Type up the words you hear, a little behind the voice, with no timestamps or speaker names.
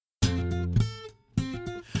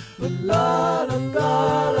La la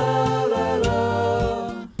la la la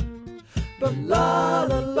la. But la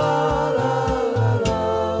la la la la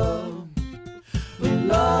la.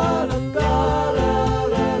 La la la la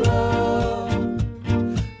la la.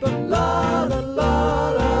 But la la la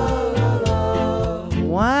la la.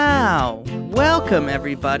 Wow. Welcome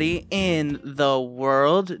everybody in the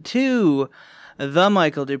world to the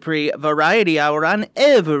Michael Dupree Variety Hour on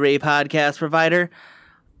every podcast provider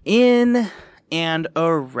in and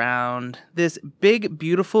around this big,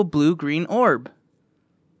 beautiful blue-green orb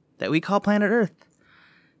that we call planet Earth.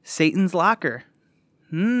 Satan's locker.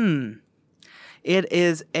 It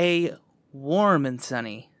is a warm and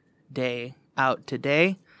sunny day out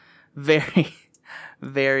today. Very,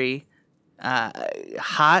 very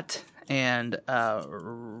hot and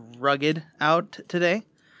rugged out today.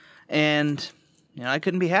 And, I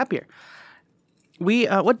couldn't be happier.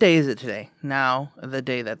 What day is it today? Now, the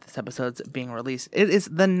day that this episode's being released. It is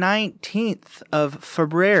the 19th of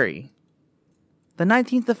February. The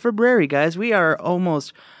 19th of February, guys. We are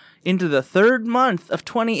almost into the third month of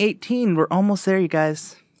 2018. We're almost there, you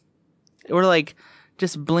guys. We're like,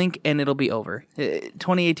 just blink and it'll be over.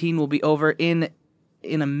 2018 will be over in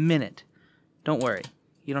a minute. Don't worry.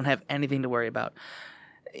 You don't have anything to worry about.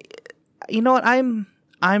 You know what?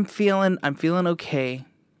 I'm feeling okay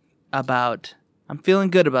about... I'm feeling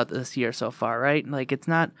good about this year so far, right? Like, it's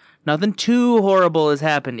nothing too horrible has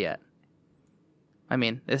happened yet. I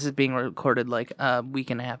mean, this is being recorded like a week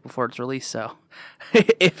and a half before it's released, so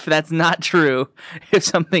if that's not true, if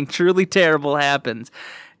something truly terrible happens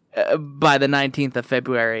by the 19th of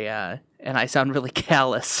February, and I sound really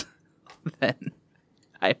callous, then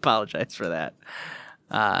I apologize for that.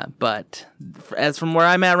 But as from where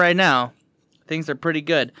I'm at right now, things are pretty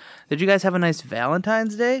good. Did you guys have a nice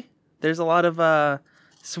Valentine's Day? There's a lot of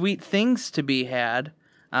sweet things to be had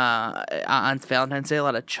on Valentine's Day. A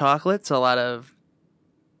lot of chocolates, a lot of...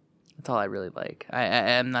 That's all I really like. I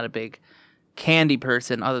am not a big candy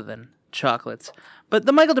person other than chocolates. But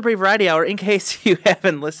the Michael Dupree Variety Hour, in case you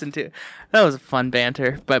haven't listened to... That was a fun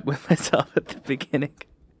banter, but with myself at the beginning.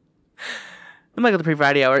 The Michael Dupree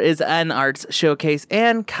Variety Hour is an arts showcase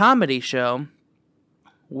and comedy show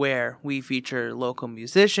where we feature local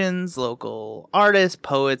musicians, local artists,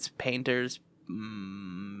 poets, painters,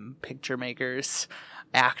 picture makers,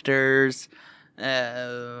 actors.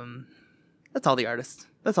 That's all the artists.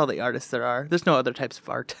 That's all the artists there are. There's no other types of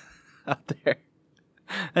art out there.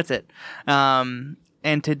 That's it. And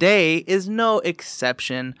today is no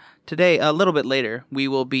exception. Today, a little bit later, we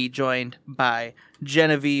will be joined by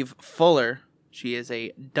Genevieve Fuller. She is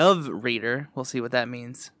a dove reader. We'll see what that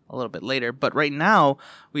means a little bit later. But right now,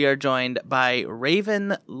 we are joined by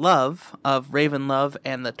Raven Love of Raven Love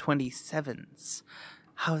and the 27s.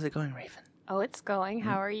 How is it going, Raven? Oh, it's going.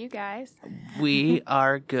 How are you guys? We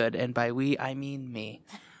are good. And by we, I mean me.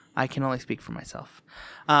 I can only speak for myself.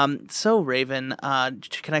 So, Raven,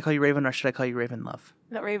 can I call you Raven or should I call you Raven Love?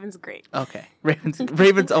 No, Raven's great. Okay.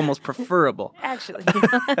 Raven's almost preferable. Actually.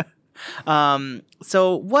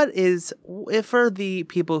 So what is, if for the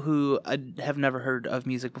people who have never heard of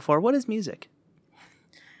music before, what is music?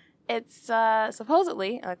 It's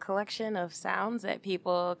supposedly a collection of sounds that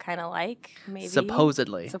people kind of like, maybe.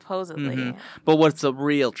 Supposedly. Mm-hmm. But what's the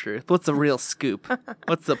real truth? What's the real scoop?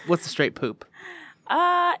 What's the straight poop?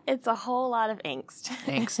 It's a whole lot of angst.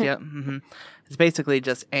 Angst, yeah. Mm-hmm. It's basically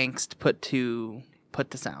just angst put to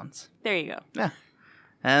sounds. There you go. Yeah.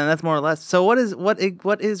 And that's more or less. So what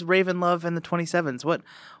is Raven Love and the 27s? What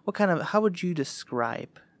kind of, how would you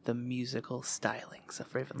describe the musical stylings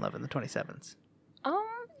of Raven Love and the 27s?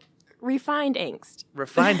 Refined angst.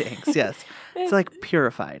 Refined angst, yes. It's like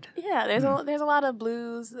purified. Yeah, there's a lot of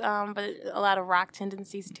blues, but a lot of rock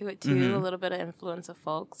tendencies to it too. Mm-hmm. A little bit of influence of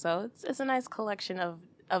folk. So it's a nice collection of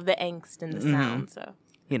the angst and the sound. So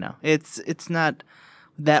it's not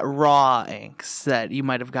that raw angst that you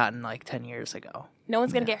might have gotten like 10 years ago. No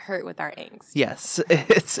one's going to get hurt with our angst. Yes.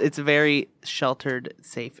 It's very sheltered,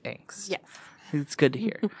 safe angst. Yes. It's good to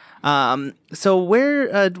hear. So where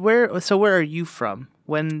are you from?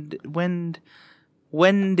 When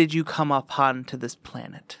did you come upon to this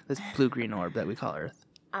planet, this blue-green orb that we call Earth?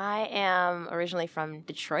 I am originally from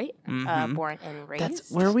Detroit, born and raised.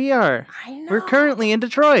 That's where we are. I know. We're currently in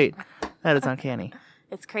Detroit. That is uncanny.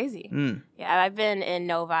 It's crazy. Yeah, I've been in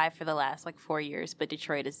Novi for the last 4 years, but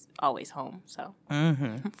Detroit is always home. So.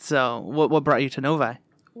 Mm-hmm. So what brought you to Novi?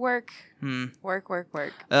 Work.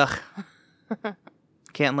 Work. Ugh.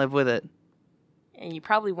 Can't live with it. And you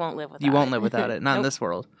probably won't live without it. You won't live without it. Not in this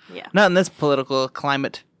world. Yeah. Not in this political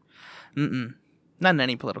climate. Not in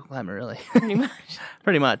any political climate, really. Pretty much.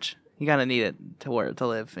 Pretty much. You gotta need it to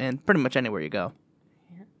live, and pretty much anywhere you go.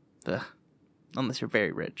 Ugh. Unless you're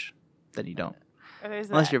very rich, then you don't.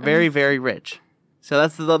 Unless you're very, very rich. So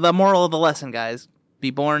that's the moral of the lesson, guys.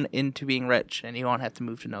 Be born into being rich, and you won't have to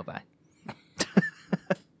move to Novi.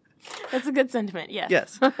 That's a good sentiment,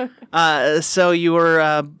 yes. Yes. So you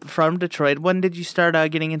were from Detroit. When did you start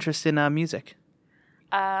getting interested in music?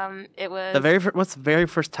 It was... What's the very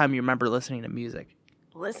first time you remember listening to music?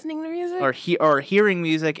 Listening to music? Or hearing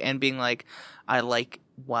music and being like, I like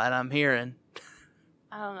what I'm hearing.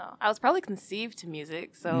 I don't know. I was probably conceived to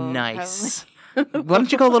music, so... Nice. Why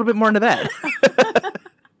don't you go a little bit more into that? I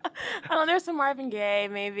don't know. There's some Marvin Gaye,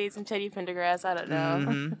 maybe some Teddy Pendergrass. I don't know.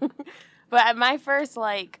 Mm-hmm. But my first,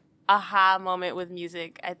 aha moment with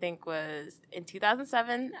music, I think, was in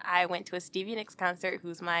 2007. I went to a Stevie Nicks concert,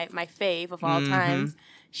 who's my fave of all times.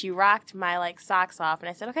 She rocked my, socks off, and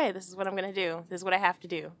I said, okay, this is what I'm going to do. This is what I have to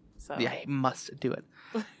do. So Yeah, you must do it.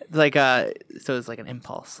 So it's like an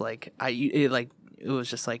impulse. It was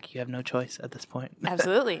just like you have no choice at this point.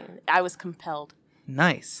 Absolutely. I was compelled.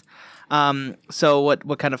 Nice. So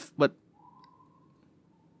what kind of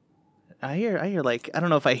I hear I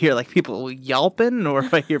don't know if I hear people yelping or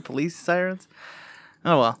if I hear police sirens.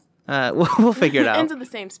 Oh well. We'll figure it out. Ends of the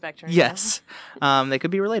same spectrum. Yes. They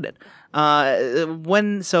could be related. How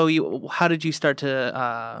did you start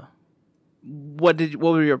to what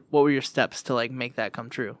were your steps to make that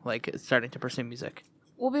come true? Starting to pursue music?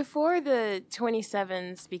 Well, before the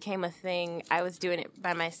 27s became a thing, I was doing it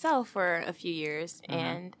by myself for a few years,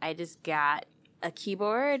 and I just got a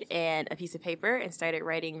keyboard and a piece of paper and started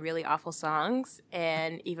writing really awful songs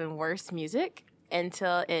and even worse music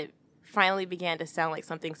until it finally began to sound like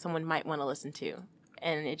something someone might want to listen to.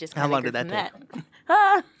 And it just How long did that take?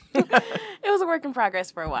 It was a work in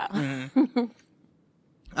progress for a while. Mm-hmm.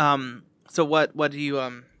 So what do you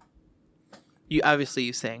obviously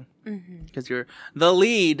you sing because you're the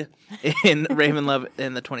lead in Raven Love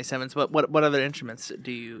in the 27s, but what other instruments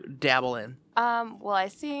do you dabble in? Well, I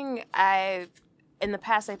sing. In the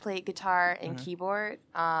past I played guitar and keyboard.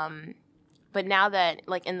 But now that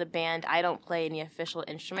in the band I don't play any official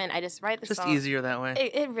instrument, I just write the Just song. easier that way.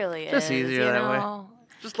 It really is. Just easier that way.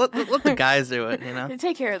 Just let the guys do it,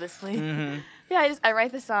 Take care of this, please. Mm-hmm. Yeah, I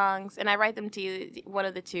write the songs, and I write them to one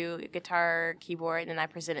of the two, guitar, keyboard, and then I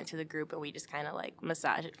present it to the group, and we just kind of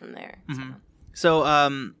massage it from there. Mm-hmm.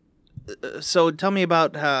 So tell me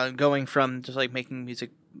about going from just making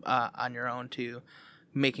music on your own to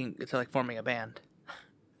forming a band.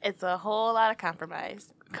 It's a whole lot of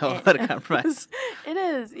compromise. A lot of compromise. It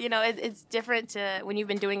is. It's different to when you've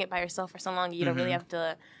been doing it by yourself for so long. You don't really have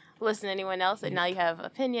to listen to anyone else, and now you have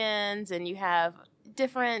opinions and you have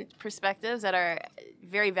different perspectives that are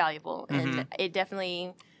very valuable, and it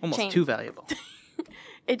definitely almost too valuable.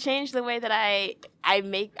 It changed the way that I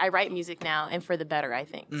write music now, and for the better, I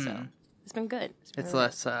think. So it's been good. It's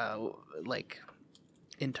less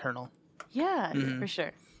internal. Yeah, for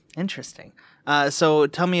sure. Interesting. So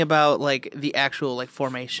tell me about the actual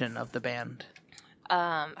formation of the band.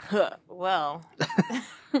 Well,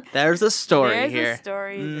 there's a story here. There's a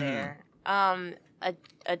story there.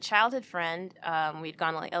 A childhood friend, we'd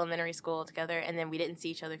gone to elementary school together, and then we didn't see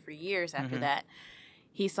each other for years after that.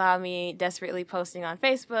 He saw me desperately posting on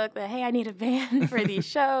Facebook that, hey, I need a band for these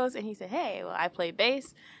shows, and he said, hey, well, I play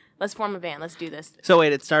bass. Let's form a band. Let's do this. So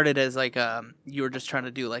wait, it started as you were just trying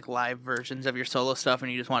to do live versions of your solo stuff,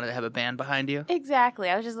 and you just wanted to have a band behind you?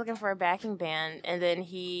 Exactly. I was just looking for a backing band, and then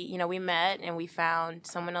we met, and we found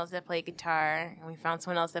someone else that played guitar, and we found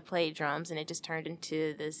someone else that played drums, and it just turned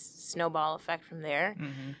into this snowball effect from there.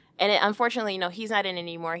 And unfortunately, he's not in it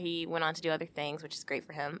anymore. He went on to do other things, which is great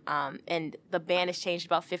for him. And the band has changed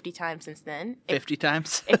about 50 times since then. 50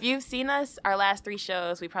 times? If you've seen us, our last 3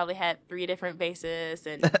 shows, we probably had 3 different bassиsts,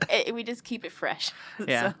 and we just keep it fresh.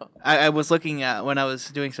 Yeah. So. I was looking at, when I was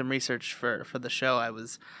doing some research for the show,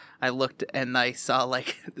 I looked and I saw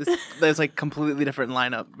there's completely different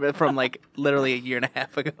lineup from literally a year and a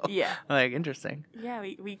half ago. Yeah. Interesting. Yeah,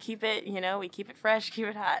 we keep it, we keep it fresh, keep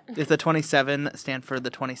it hot. Does the 27 stand for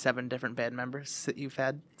the 27 different band members that you've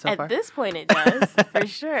had so far? At this point it does, for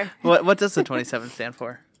sure. What does the 27 stand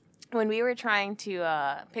for? When we were trying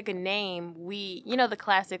to pick a name, the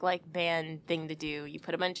classic band thing to do. You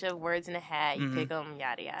put a bunch of words in a hat, you pick them,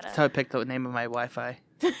 yada yada. That's how I picked the name of my Wi-Fi.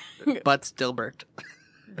 Butts Dilbert.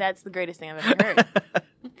 That's the greatest thing I've ever heard.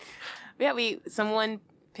 Yeah, someone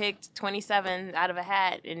picked 27 out of a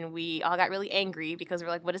hat, and we all got really angry because we're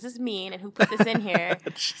like, what does this mean? And who put this in here?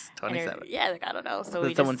 Just 27. Yeah, I don't know.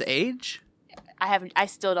 So someone's age? I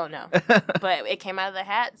still don't know. But it came out of the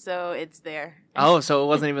hat, so it's there. Oh, so it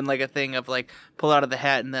wasn't even like a thing of like pull out of the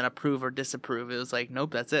hat and then approve or disapprove. It was like,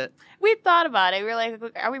 nope, that's it. We thought about it. We were like,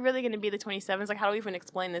 are we really going to be the 27s? Like, how do we even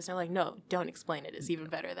explain this? And they're like, no, don't explain it. It's even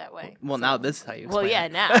better that way. Well, So- now this is how you Well,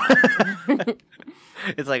 explain yeah, it. now.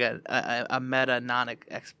 It's like a meta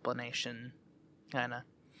non-explanation kind of.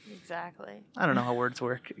 Exactly. I don't know how words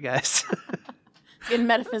work, guys. It's getting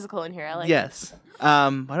metaphysical in here. I like it. Yes. Why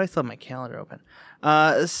do I still have my calendar open?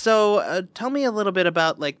 So tell me a little bit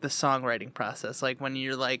about like the songwriting process. Like when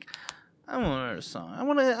you're like, I want to write a song.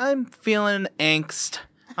 I'm feeling angst.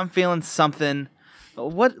 I'm feeling something.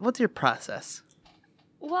 What's your process?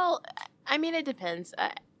 Well, I mean, it depends.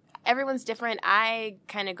 Everyone's different. I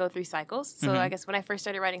kind of go through cycles. So I guess when I first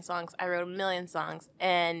started writing songs, I wrote 1 million songs,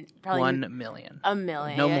 and probably 1 million. 1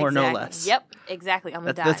 million. No more, exactly. no less. Yep, exactly. I'm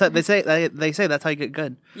gonna That's die. how they say that's how you get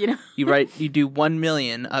good. You know, You do 1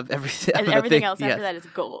 million of everything, and of everything thing. else Yes. after that is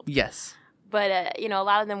gold. Yes. But a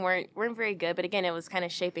lot of them weren't very good. But again, it was kind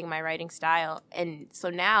of shaping my writing style, and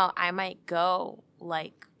so now I might go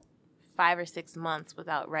like 5 or 6 months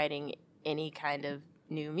without writing any kind of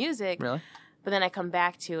new music. Really? But then I come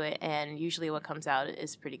back to it, and usually what comes out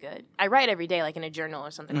is pretty good. I write every day, like in a journal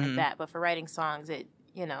or something like that. But for writing songs, it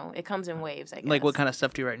comes in waves, I guess. Like what kind of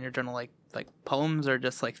stuff do you write in your journal? Like poems or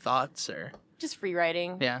just like thoughts or? Just free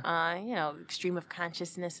writing. Yeah. Stream of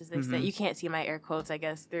consciousness, as they say. You can't see my air quotes, I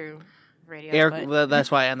guess, through radio. But... Well,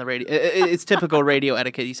 that's why on the radio, it's typical radio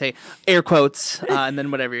etiquette. You say air quotes and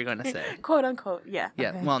then whatever you're going to say. Quote unquote, yeah. Yeah.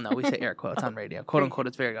 Okay. Well, no, we say air quotes on radio. Quote unquote,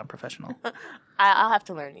 it's very unprofessional. I'll have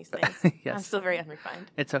to learn these things. Yes. I'm still very unrefined.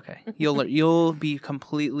 It's okay. You'll be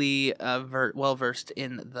completely well versed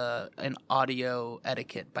in audio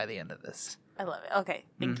etiquette by the end of this. I love it. Okay,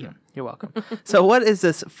 thank you. You're welcome. So, what is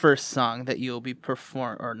this first song that you'll be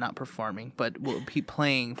not performing, but will be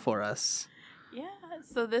playing for us? Yeah,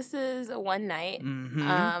 so this is One Night,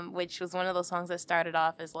 which was one of those songs that started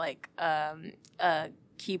off as like a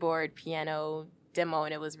keyboard piano demo,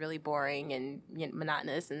 and it was really boring and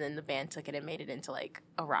monotonous, and then the band took it and made it into like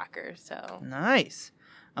a rocker. So Nice.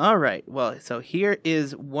 All right. Well, so here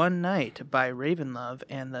is One Night by Ravenlove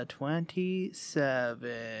and the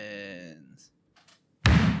 27s.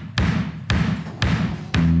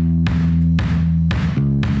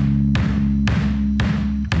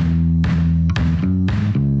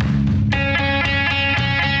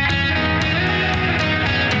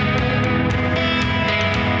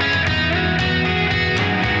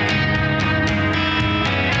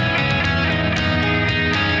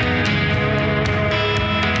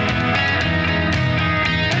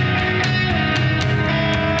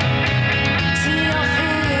 See your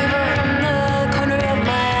fever in the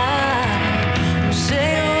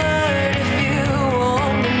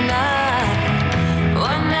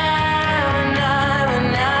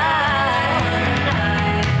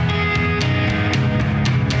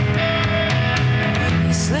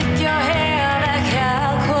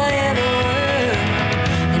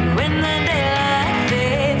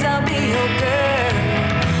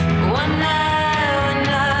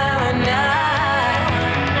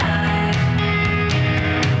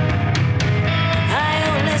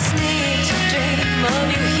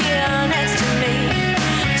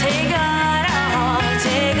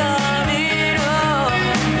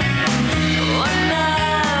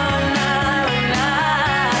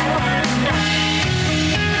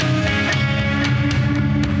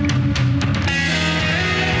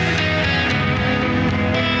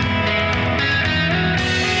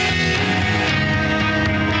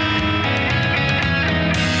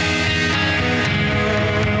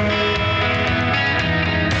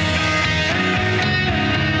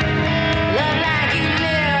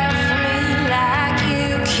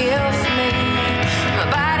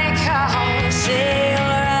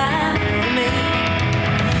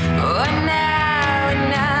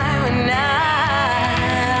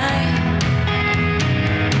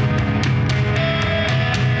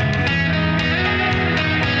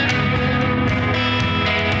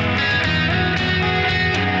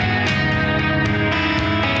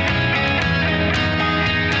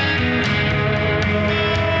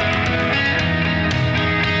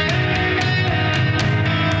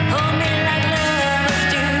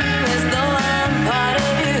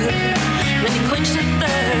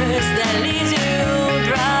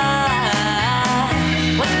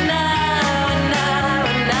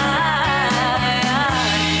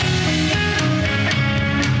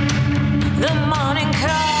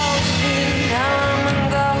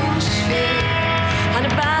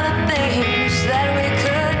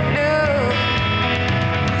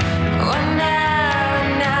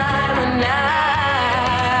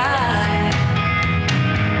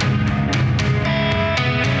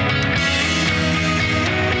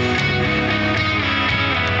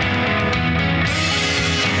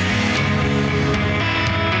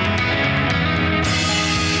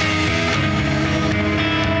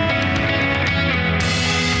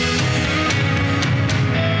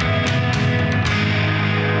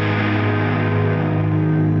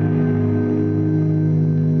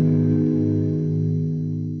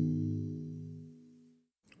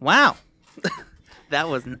Wow. That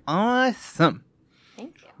was awesome.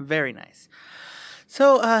 Thank you. Very nice.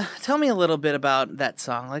 So, tell me a little bit about that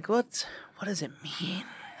song. Like, what does it mean?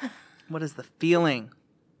 What is the feeling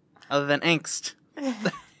other than angst?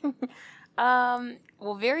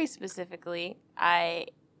 Well, very specifically, I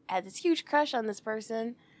had this huge crush on this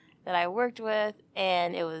person that I worked with,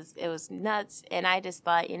 and it was nuts. And I just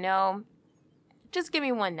thought, just give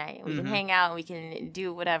me one night. We can hang out, we can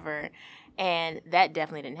do whatever. And that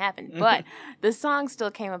definitely didn't happen. But the song still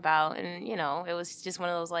came about, and, it was just one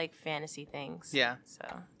of those, like, fantasy things. Yeah. So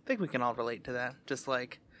I think we can all relate to that. Just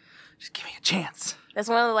give me a chance. that's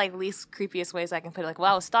one of the, like, least creepiest ways I can put it. Like,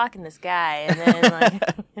 well, I was stalking this guy, and then,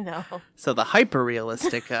 like, So the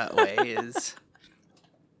hyper-realistic way is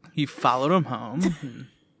you followed him home.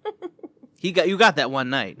 You got that one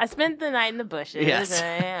night. I spent the night in the bushes. Yes.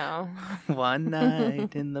 And, One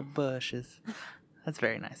night in the bushes. That's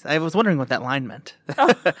very nice. I was wondering what that line meant.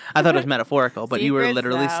 I thought it was metaphorical, but you were Secrets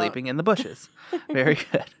literally out. sleeping in the bushes. Very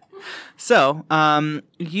good. So,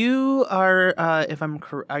 you are,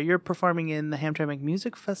 you're performing in the Hamtramck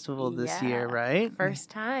Music Festival this year, right?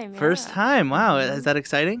 First time. First yeah. time. Wow. Is that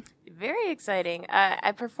exciting? Very exciting.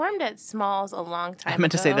 I performed at Smalls a long time ago. I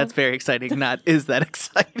meant to say that's very exciting, not is that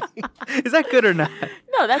exciting. Is that good or not?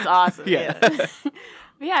 No, that's awesome. Yeah.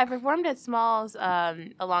 But yeah, I performed at Smalls a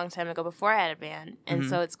long time ago before I had a band. And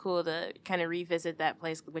so it's cool to kind of revisit that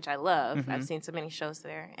place, which I love. I've seen so many shows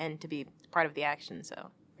there, and to be part of the action. So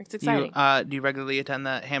it's exciting. Do you regularly attend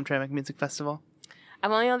the Hamtramck Music Festival?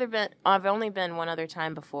 I've only been one other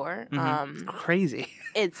time before. Crazy.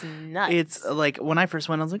 It's nuts. It's like when I first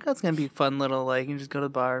went, I was like, "Oh, it's gonna be fun little like you just go to the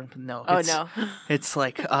bar." No, Oh, it's, no. it's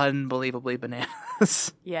like unbelievably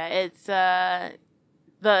bananas. Yeah, it's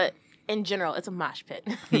in general, it's a mosh pit.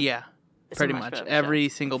 Yeah, It's pretty a mosh much pit of a every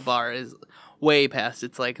single bar is way past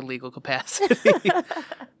its like legal capacity.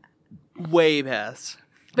 Way past.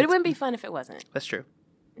 But it wouldn't be fun if it wasn't. That's true.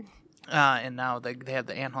 And now they have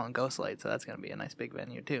the Ant Hall and Ghostlight, so that's gonna be a nice big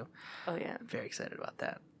venue too. Oh, yeah. Very excited about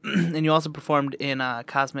that. And you also performed in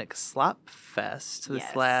Cosmic Slop Fest this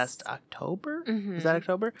Yes. last October. Mhm. Is that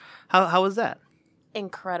October? How was that?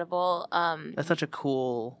 Incredible. That's such a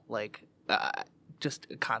cool just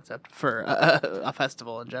a concept for a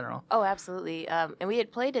festival in general. Oh, absolutely. And we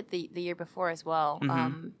had played it the year before as well.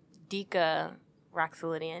 Dika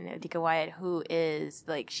Roxalidian, Dika Wyatt, who is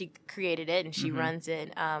like she created it and she runs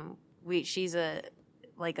it. She's a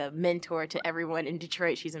mentor to everyone in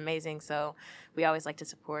Detroit. She's amazing. So we always like to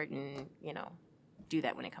support and do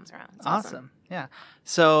that when it comes around. It's Awesome. Yeah.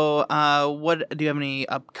 So, what do you have any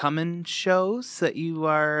upcoming shows that you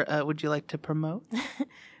would you like to promote?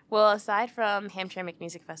 Well, aside from Hamtramck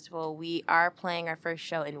Music Festival, we are playing our first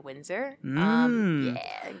show in Windsor.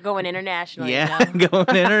 Going international. Yeah, going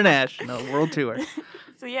international world tour.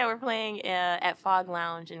 So yeah, we're playing at Fog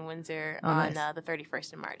Lounge in Windsor on nice. the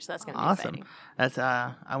 31st of March. So that's going to be Awesome. exciting. That's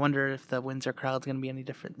I wonder if the Windsor crowd's going to be any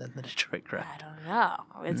different than the Detroit crowd. I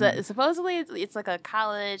don't know. It's supposedly it's like a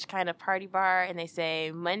college kind of party bar, and they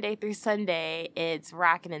say Monday through Sunday it's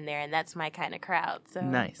rocking in there, and that's my kind of crowd. So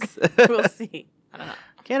Nice. we'll see. I don't know.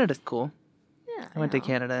 Canada's cool. Yeah, I went to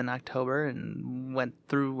Canada in October and went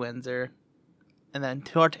through Windsor, and then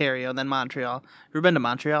to Ontario, and then Montreal. You ever been to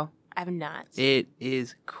Montreal? I've not. It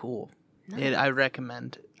is cool. Nice. I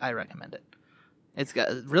recommend it. It's got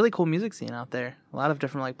a really cool music scene out there. A lot of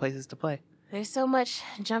different places to play. There's so much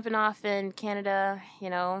jumping off in Canada. You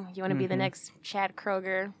want to be the next Chad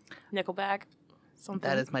Kroeger, Nickelback, something.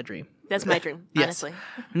 That is my dream. That's my dream, Yes. honestly.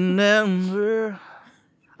 Never.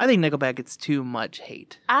 I think Nickelback gets too much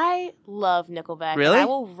hate. I love Nickelback. Really? I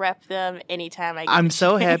will rep them anytime I get I'm the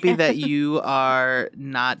so chance. happy that you are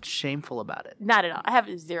not shameful about it. Not at all. I have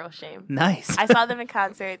zero shame. Nice. I saw them in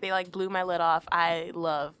concert. They blew my lid off. I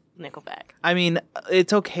love Nickelback. I mean,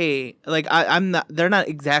 it's okay. I'm not. They're not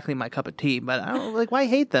exactly my cup of tea, but I don't why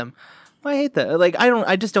hate them. Why hate them?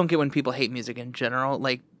 I just don't get when people hate music in general.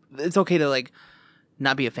 It's okay to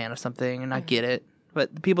not be a fan of something and not get it.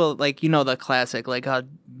 But people the classic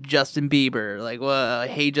Justin Bieber, I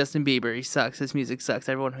hate Justin Bieber. He sucks. His music sucks.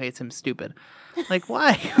 Everyone who hates him is stupid.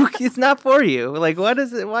 Why? It's not for you. What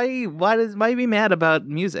is it? Why you be mad about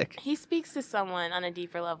music? He speaks to someone on a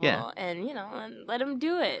deeper level, Yeah. and let him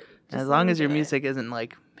do it. As long as your music isn't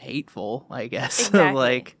hateful, I guess.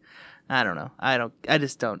 Exactly. I don't know. I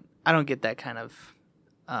don't get that kind of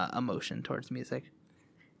emotion towards music.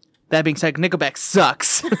 That being said, Nickelback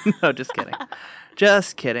sucks. No, just kidding.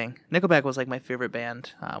 Just kidding. Nickelback was my favorite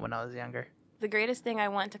band when I was younger. The greatest thing I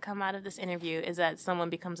want to come out of this interview is that someone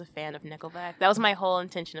becomes a fan of Nickelback. That was my whole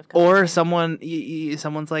intention of coming Or here.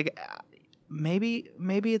 someone's maybe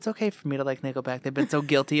it's okay for me to like Nickelback. They've been so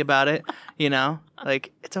guilty about it, you know?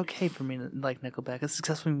 Like, it's okay for me to like Nickelback. A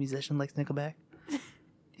successful musician likes Nickelback. Do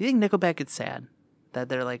you think Nickelback gets sad that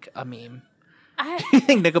they're like a meme? Do you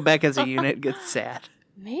think Nickelback as a unit gets sad?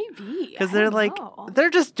 Maybe. Because they're like, they're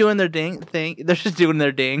just doing their thing. They're just doing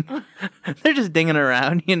their ding. They're just dinging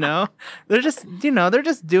around, you know? They're just, they're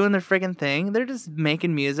just doing their friggin' thing. They're just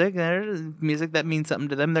making music. They're music that means something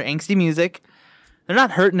to them. They're angsty music. They're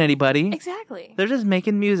not hurting anybody. Exactly. They're just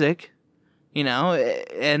making music,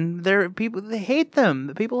 and they hate them.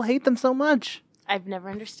 The people hate them so much. I've never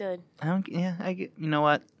understood. You know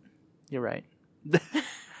what? You're right.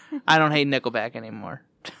 I don't hate Nickelback anymore.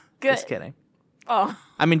 Good. Just kidding. Oh.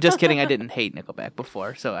 I mean, just kidding. I didn't hate Nickelback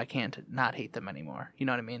before, so I can't not hate them anymore. You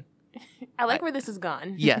know what I mean? I like where this has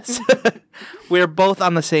gone. Yes. We're both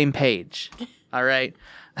on the same page. All right.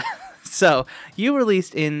 So, you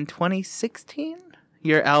released in 2016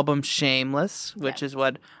 your album Shameless, which is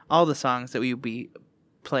what all the songs that we'll be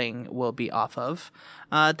playing will be off of.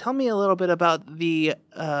 Tell me a little bit about the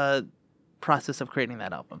process of creating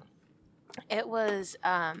that album. It was,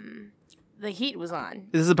 the heat was on.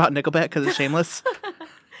 Is this about Nickelback because it's Shameless?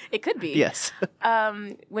 It could be. Yes.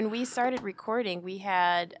 When we started recording, we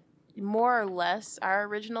had more or less our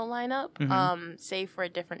original lineup, save for a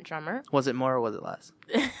different drummer. Was it more or was it less?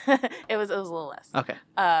 It was a little less. Okay.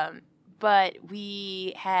 But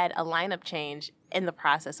we had a lineup change in the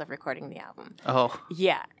process of recording the album. Oh.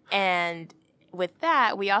 Yeah. And with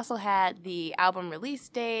that, we also had the album release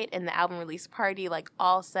date and the album release party like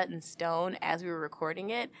all set in stone as we were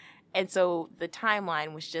recording it. And so the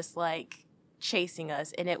timeline was just like chasing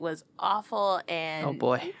us, and it was awful. And oh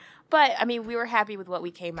boy. But I mean, we were happy with what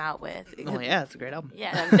we came out with. Oh yeah, it's a great album.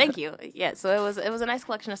 Yeah, thank you. Yeah, so it was a nice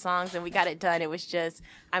collection of songs, and we got it done. It was just,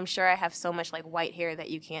 I'm sure I have so much like white hair that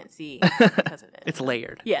you can't see because of it. It's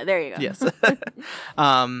layered. Yeah, there you go. Yes.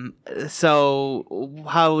 So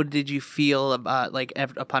how did you feel about like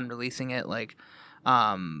upon releasing it? Like,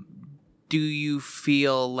 do you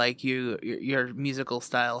feel like your musical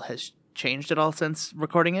style has changed at all since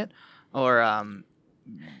recording it, or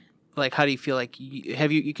like, how do you feel like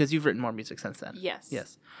because you've written more music since then? Yes.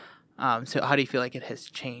 So how do you feel like it has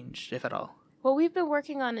changed, if at all? Well, we've been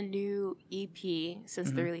working on a new EP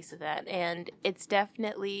since the release of that, and it's that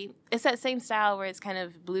same style where it's kind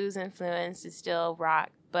of blues influenced. It's still rock,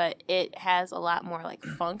 but it has a lot more like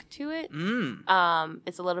funk to it.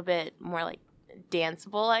 It's a little bit more like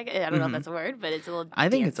danceable. I don't know if that's a word, but it's a little. I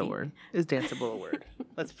think dancey. it's a word. Is danceable a word?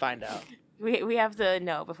 Let's find out. We have to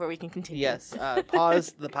know before we can continue. Yes.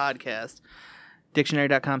 Pause the podcast.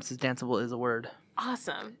 Dictionary.com says danceable is a word.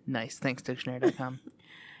 Awesome. Nice. Thanks, Dictionary.com.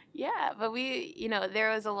 Yeah, but there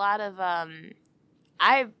was a lot of,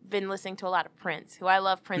 I've been listening to a lot of Prince, who I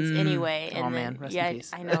love Prince anyway. And man, rest in peace.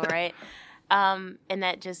 I know, right? And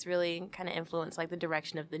that just really kind of influenced like the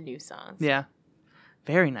direction of the new songs. Yeah.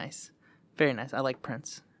 Very nice. Very nice. I like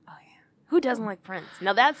Prince. Who doesn't like Prince?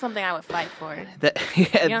 Now that's something I would fight for.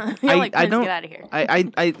 You don't like Prince, get out of here.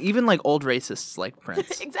 I even like old racists like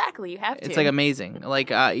Prince. Exactly, you have to. It's like amazing. Like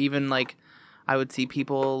even like I would see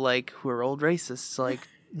people like who are old racists like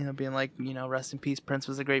being like rest in peace, Prince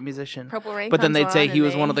was a great musician. Purple Rain. But then they'd say he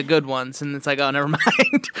was one of the good ones, and it's like, oh, never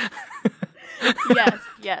mind.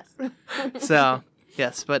 Yes. So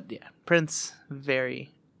yes, but yeah, Prince,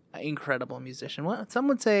 very incredible musician. Some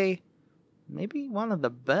would say maybe one of the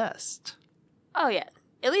best. Oh, yeah.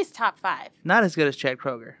 At least top 5. Not as good as Chad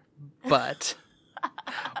Kroeger, but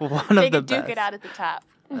one of the best. Duke it out at the top.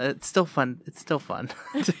 It's still fun. It's still fun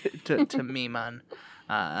to meme on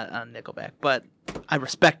Nickelback, but I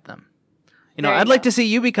respect them. I'd like to see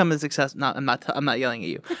you become a success. I'm not yelling at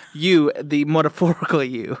you. You, the metaphorical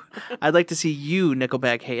you. I'd like to see you,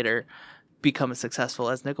 Nickelback hater, become as successful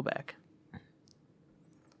as Nickelback.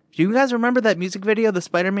 Do you guys remember that music video, the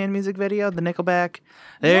Spider-Man music video, the Nickelback?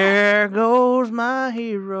 There goes my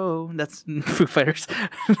hero. That's Foo Fighters.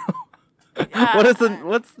 What's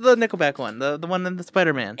the Nickelback one? The one in the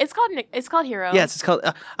Spider-Man. It's called Hero. Yes, it's called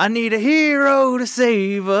I Need a Hero to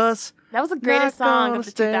Save Us. That was the greatest song of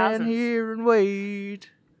the 2000s. Stand here and wait,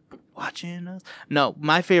 watching us. No,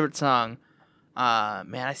 my favorite song.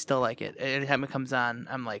 Man, I still like it. Anytime it comes on,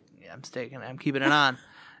 I'm like, I'm keeping it on.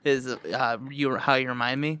 Is How You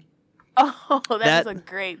Remind Me. Oh, that's a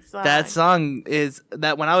great song. That song is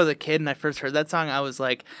that when I was a kid and I first heard that song, I was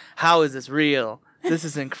like, how is this real? This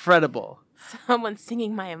is incredible. Someone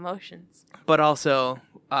singing my emotions. But also,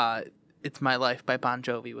 It's My Life by Bon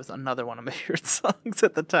Jovi was another one of my favorite songs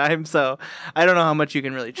at the time. So I don't know how much you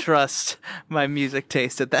can really trust my music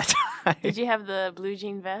taste at that time. Did you have the blue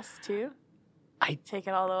jean vest too? take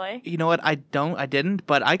it all the way? You know what? I didn't,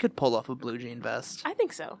 but I could pull off a blue jean vest. I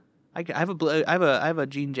think so. I have a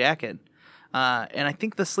jean jacket, and I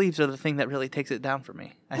think the sleeves are the thing that really takes it down for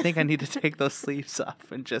me. I think I need to take those sleeves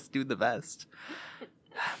off and just do the vest.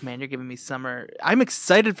 Man, you're giving me summer. I'm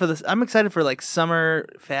excited for this. I'm excited for like summer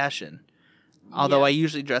fashion. Although I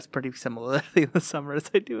usually dress pretty similarly in the summer as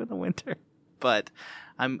I do in the winter, but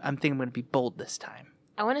I'm thinking I'm going to be bold this time.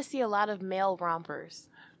 I want to see a lot of male rompers.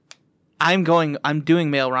 I'm doing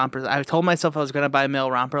male rompers. I told myself I was going to buy a male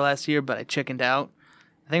romper last year, but I chickened out.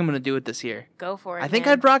 I think I'm going to do it this year. Go for it. I think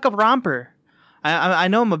I'd rock a romper. I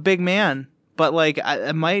know I'm a big man, but like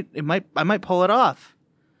I might pull it off.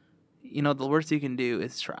 You know, the worst you can do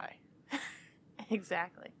is try.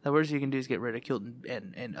 Exactly. The worst you can do is get ridiculed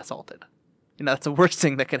and assaulted. You know, that's the worst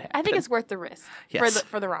thing that could happen. I think it's worth the risk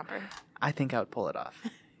for the romper. I think I would pull it off.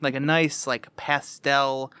 Like a nice, like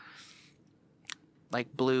pastel,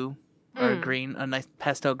 like blue or green, a nice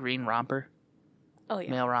pastel green romper. Oh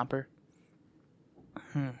yeah, male romper.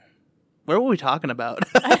 What were we talking about?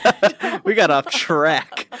 We got off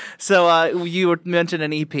track. So you mentioned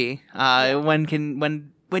an EP. When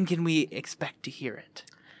can we expect to hear it?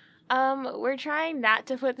 We're trying not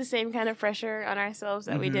to put the same kind of pressure on ourselves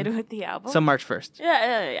that we did with the album. So March 1st.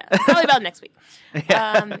 Yeah. Probably about next week.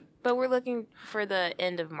 Yeah. But we're looking for the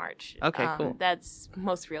end of March. Okay, cool. That's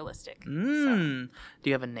most realistic. So. Do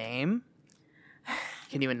you have a name?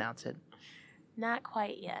 Can you announce it? Not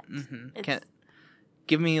quite yet.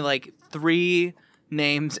 Give me like 3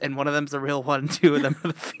 names, and one of them's the real one, 2 of them are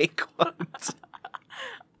the fake ones.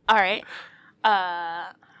 All right.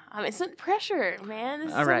 It's pressure, man. This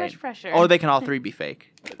is much pressure. Or they can all 3 be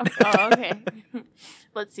fake. Oh, okay.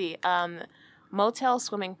 Let's see. Motel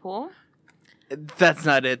swimming pool. That's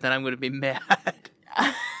not it. Then I'm going to be mad.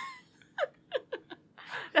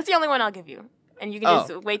 That's the only one I'll give you, and you can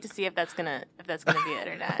just wait to see if that's gonna be it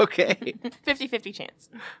or not. Okay. 50-50 chance.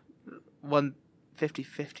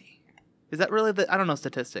 50-50. Is that really I don't know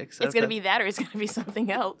statistics. It's gonna be that, or it's gonna be something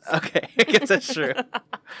else. Okay, I guess that's true.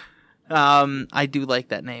 I do like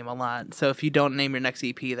that name a lot. So if you don't name your next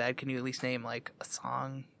EP that, can you at least name like a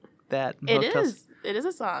song that It is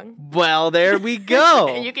a song. Well, there we go.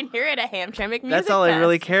 And you can hear it at Hamtramck Music That's all Fest. I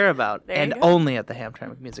really care about. There and you go. only at the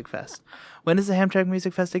Hamtramck Music Fest. When is the Hamtramck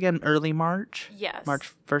Music Fest again? Early March? Yes.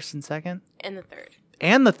 March 1st and 2nd? And the 3rd.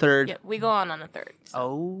 And the 3rd? Yeah, we go on the 3rd. So.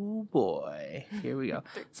 Oh, boy. Here we go.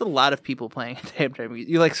 It's a lot of people playing at the Hamtramck Music.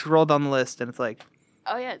 You like scroll down the list and it's like...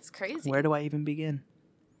 Oh, yeah, it's crazy. Where do I even begin?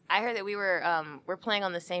 I heard that we're playing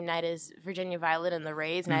on the same night as Virginia Violet and the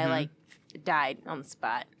Rays, and I died on the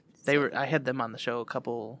spot. So. I had them on the show a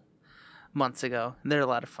couple months ago, and they're a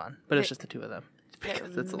lot of fun. But it's just the 2 of them.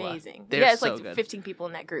 Because it's amazing. They're it's so like good. 15 people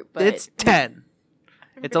in that group. But it's 10.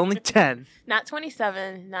 It's only 10. Not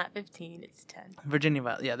 27, not 15. It's 10. Virginia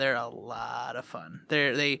Violet, yeah, they're a lot of fun.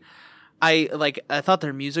 I thought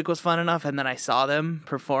their music was fun enough, and then I saw them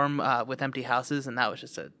perform with empty houses, and that was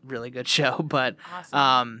just a really good show. But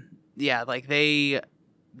awesome. yeah, like they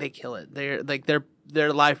kill it. They're like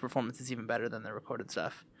their live performance is even better than their recorded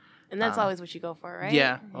stuff. And that's always what you go for, right?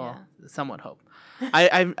 Yeah. Well, somewhat hope.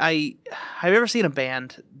 Have you ever seen a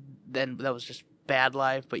band that was just bad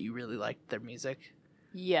live, but you really liked their music?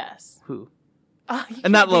 Yes. Who? Oh,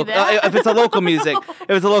 and not local. If it's a local music, if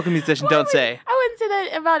it's a local musician, don't say. I wouldn't say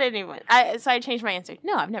that about anyone. So I changed my answer.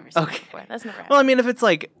 No, I've never seen it before. That's never happened. Well, I mean, if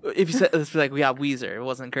you said, let's be like, yeah, Weezer, it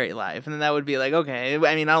wasn't great live, and then that would be like, okay.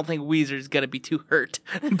 I mean, I don't think Weezer's gonna be too hurt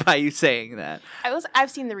by you saying that.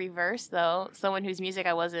 I've seen the reverse though. Someone whose music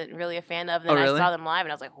I wasn't really a fan of, and then really? I saw them live,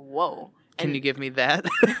 and I was like, whoa. Can you give me that?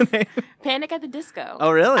 Panic at the Disco.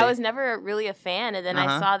 Oh, really? I was never really a fan, and then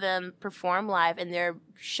I saw them perform live, and their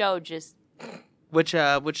show just. Which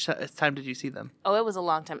time did you see them? Oh, it was a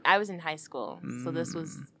long time. I was in high school, so this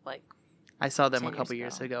was like. I saw them a couple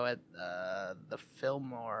years ago at the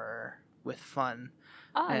Fillmore with Fun.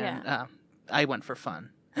 Oh, and, yeah. I went for fun,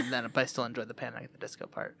 and then but I still enjoyed the Panic at the Disco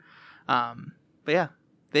part. But yeah,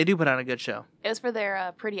 they do put on a good show. It was for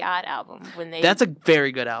their Pretty Odd album That's a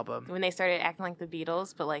very good album. When they started acting like the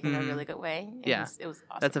Beatles, but like in a really good way. It was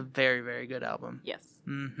awesome. That's a very, very good album. Yes.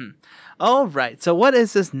 Mm-hmm. All right. So what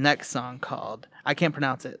is this next song called? I can't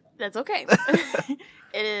pronounce it. That's okay.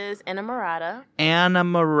 It is Anamorata.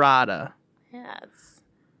 Anamorata. Yeah. It's...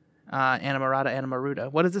 Anamorata,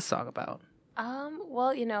 Anamaruta. What is this song about?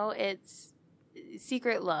 Well, it's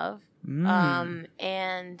secret love.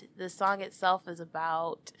 And the song itself is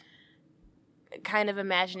about kind of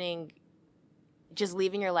imagining just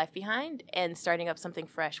leaving your life behind and starting up something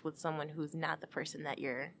fresh with someone who's not the person that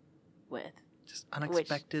you're with. Just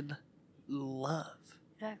unexpected love.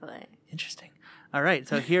 Exactly. Interesting. All right,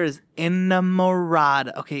 so here is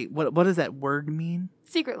enamorada. Okay, what does that word mean?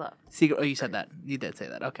 Secret love. Secret. Oh, you said that. You did say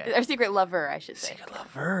that. Okay. Or secret lover, I should say. Secret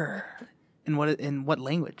lover. In what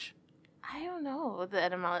language? I don't know the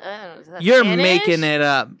etymology. You're Spanish? making it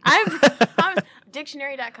up. I'm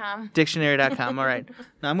dictionary.com. Dictionary.com. All right.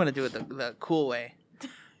 Now I'm gonna do it the cool way.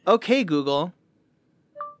 Okay, Google.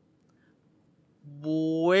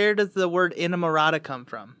 Where does the word enamorada come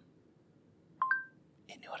from?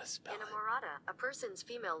 You knew how to spell it. Enamorada, a person's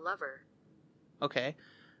female lover. Okay.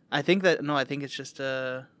 I think it's just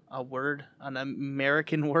a word, an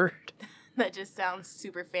American word. That just sounds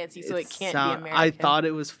super fancy, so it can't be American. I thought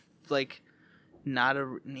it was like not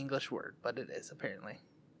an English word, but it is apparently.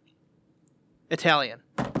 Italian.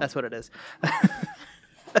 That's what it is.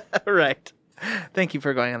 Right. Thank you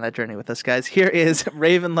for going on that journey with us, guys. Here is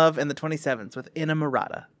Raven Love and the 27s with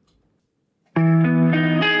Enamorada.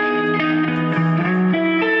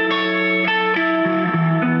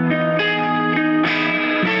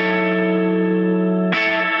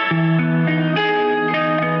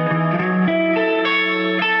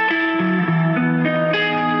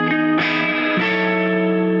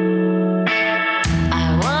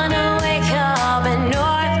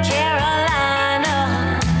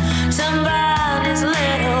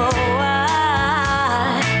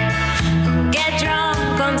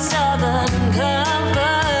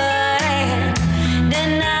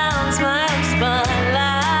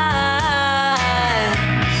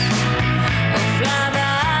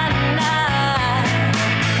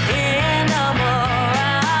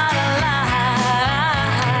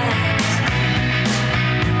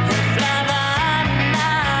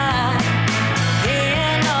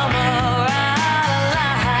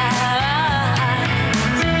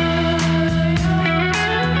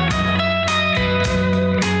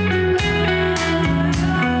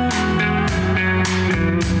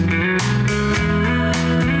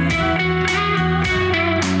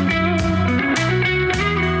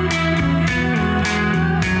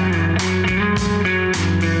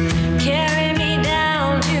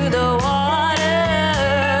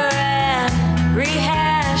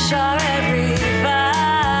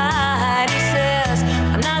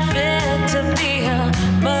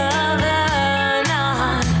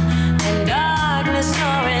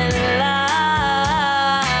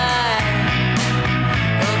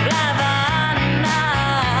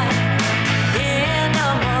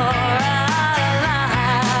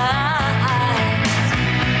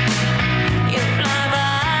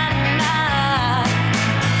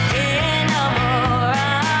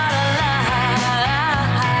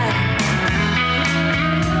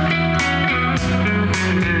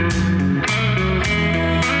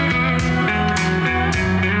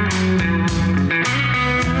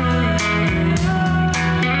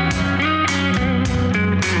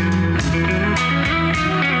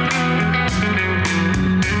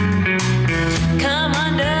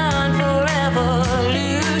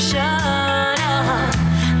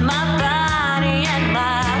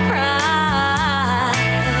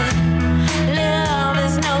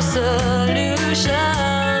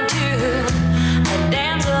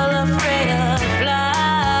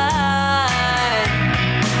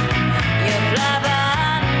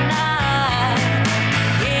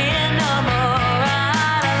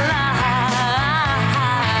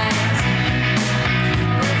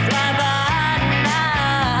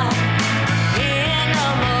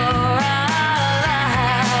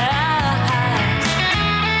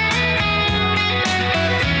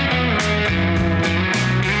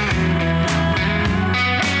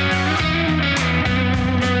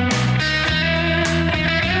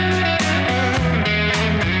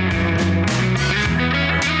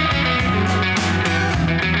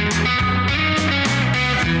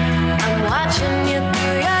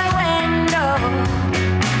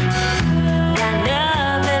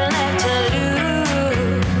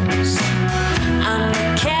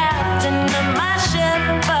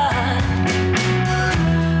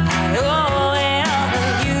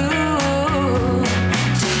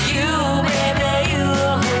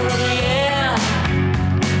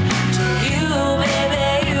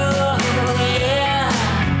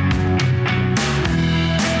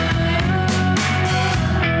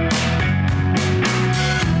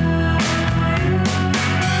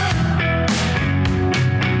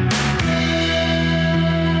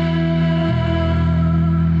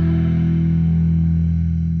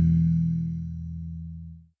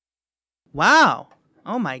 Wow.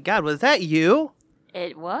 Oh my God. Was that you?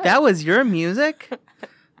 It was. That was your music?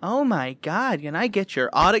 Oh my God. Can I get your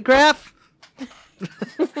autograph?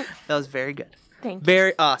 That was very good. Thank you.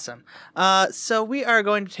 Very awesome. So we are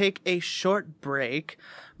going to take a short break,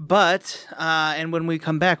 but and when we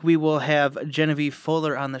come back, we will have Genevieve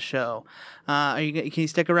Fuller on the show. Can you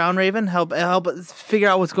stick around, Raven? Help us figure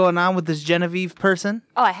out what's going on with this Genevieve person.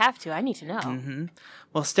 Oh, I have to. I need to know. Mm-hmm.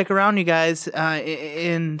 Well, stick around, you guys,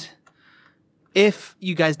 and if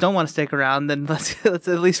you guys don't want to stick around, then let's at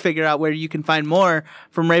least figure out where you can find more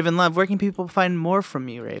from Raven Love. Where can people find more from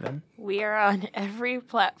you, Raven? We are on every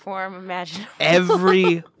platform imaginable.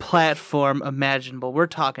 Every platform imaginable. We're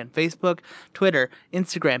talking Facebook, Twitter,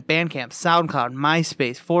 Instagram, Bandcamp, SoundCloud,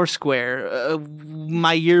 MySpace, Foursquare,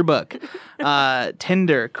 my yearbook,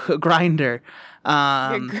 Tinder, Grindr.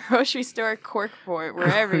 Your grocery store corkboard. We're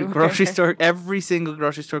everywhere. Grocery store, every single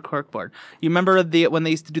grocery store corkboard. You remember when they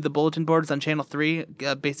used to do the bulletin boards on Channel 3,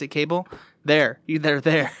 basic cable? They're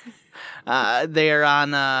there. They're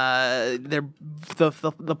on they're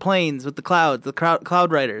the planes with the clouds, the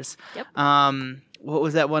cloud riders. Yep. What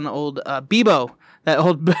was that one old Bebo? That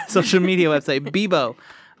old social media website, Bebo.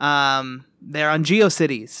 They're on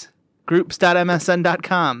GeoCities,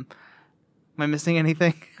 groups.msn.com. Am I missing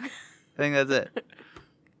anything? I think that's it.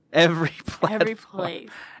 Every platform. Every place.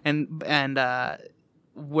 And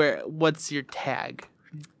what's your tag?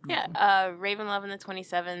 Yeah, Raven Love in the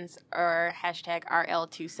 27s or hashtag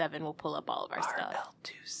RL27 will pull up all of our stuff.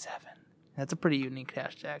 RL27. That's a pretty unique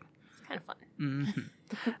hashtag. It's kind of fun.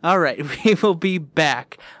 Mm-hmm. All right, we will be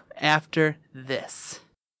back after this.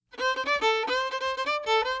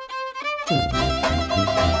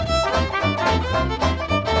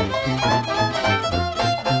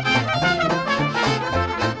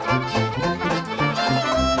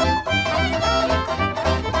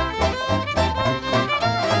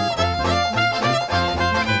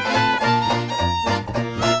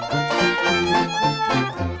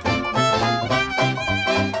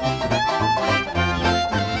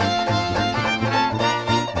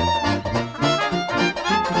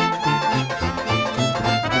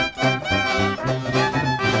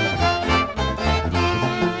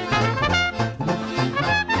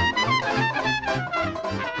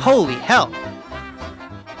 Holy hell!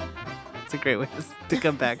 It's a great way to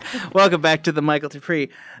come back. Welcome back to the Michael Dupree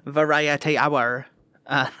Variety Hour.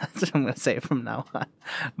 That's what I'm going to say from now on.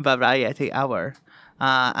 Variety Hour.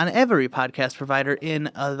 On every podcast provider in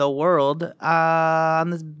the world on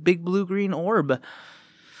this big blue-green orb.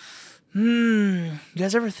 You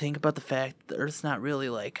guys ever think about the fact that the Earth's not really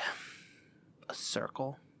like a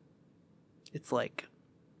circle? It's like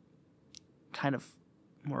kind of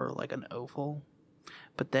more like an oval.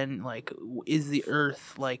 But then, like, is the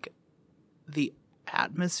Earth, like, the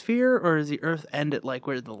atmosphere, or is the Earth end at, like,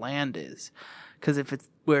 where the land is? Because if it's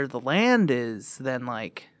where the land is, then,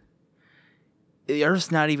 like, the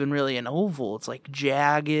Earth's not even really an oval. It's, like,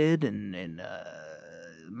 jagged and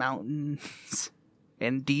mountains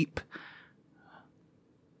and deep.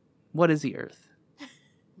 What is the Earth?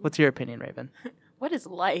 What's your opinion, Raven? What is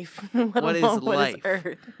life? What is life? What is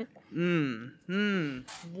Earth?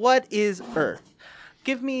 What is Earth?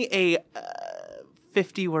 Give me a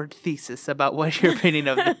 50-word thesis about what your opinion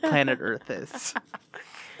of the planet Earth is.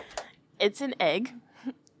 It's an egg,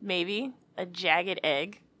 maybe a jagged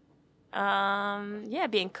egg. Yeah,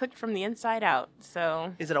 being cooked from the inside out.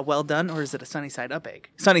 So, is it a well done or is it a sunny side up egg?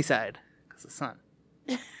 Sunny side, because the sun.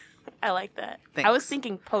 I like that. Thanks. I was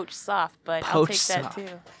thinking poached soft, but I'll take that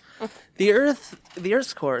too. The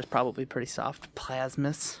Earth's core is probably pretty soft,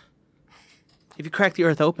 plasmous. If you crack the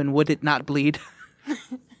Earth open, would it not bleed?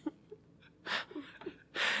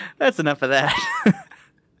 That's enough of that.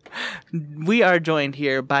 We are joined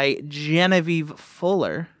here by Genevieve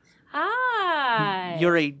Fuller. Hi.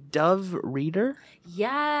 You're a dove reader?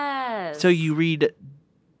 Yes. So you read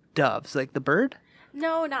doves, like the bird?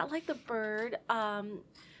 No, not like the bird.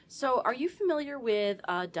 So are you familiar with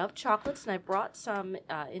Dove chocolates? And I brought some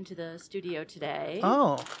into the studio today.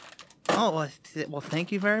 Oh, well,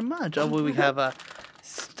 thank you very much. Oh, well, we have a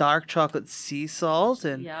dark chocolate sea salt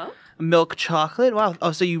and milk chocolate. Wow.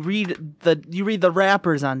 Oh, so you read the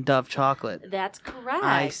wrappers on Dove chocolate. That's correct.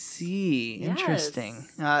 I see. Yes. Interesting.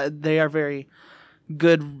 They are very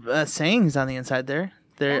good sayings on the inside there.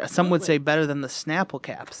 They're some would say better than the Snapple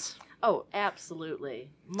caps. Oh,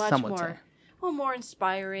 absolutely. Much Some would more. say. Well, more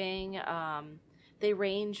inspiring. They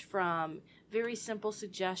range from very simple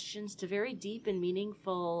suggestions to very deep and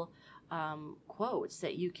meaningful quotes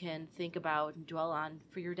that you can think about and dwell on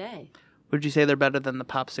for your day. Would you say they're better than the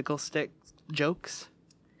popsicle stick jokes?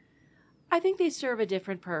 I think they serve a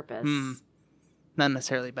different purpose. Not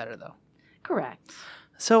necessarily better, though. Correct.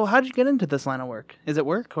 So how did you get into this line of work? Is it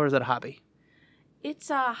work or is it a hobby? It's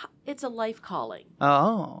a life calling.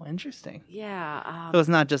 Oh, interesting. Yeah. So it's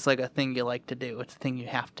not just like a thing you like to do; it's a thing you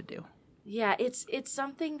have to do. Yeah, it's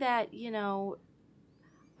something that,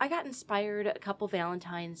 I got inspired a couple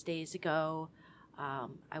Valentine's days ago.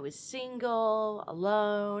 I was single,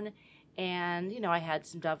 alone, and, I had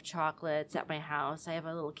some Dove chocolates at my house. I have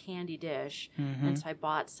a little candy dish, and so I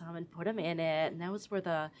bought some and put them in it, and that was where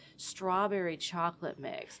the strawberry chocolate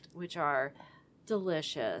mixed, which are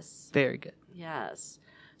delicious. Very good. Yes.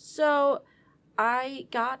 So I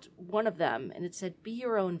got one of them, and it said, "Be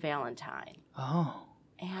your own Valentine." Oh,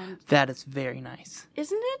 And that is very nice.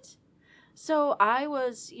 isn't it? So I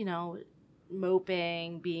was,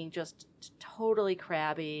 moping, being just totally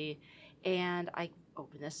crabby, and I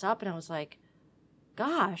opened this up and I was like,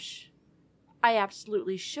 gosh, I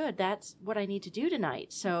absolutely should. That's what I need to do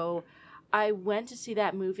tonight. So I went to see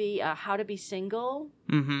that movie, How to Be Single.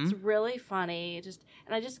 Mm-hmm. It's really funny.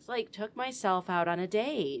 And I just like took myself out on a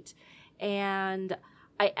date, and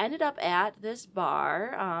I ended up at this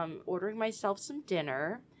bar, ordering myself some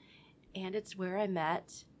dinner, and it's where I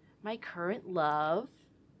met my current love,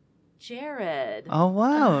 Jared. Oh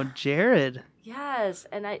wow, Jared. Yes,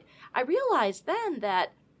 and I realized then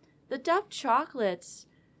that the Dove chocolates,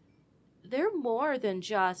 they're more than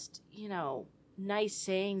just, nice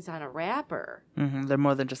sayings on a wrapper. Mm-hmm. They're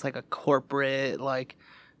more than just like a corporate, like,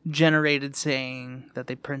 generated saying that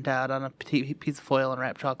they print out on a piece of foil and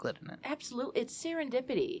wrap chocolate in it. Absolutely. It's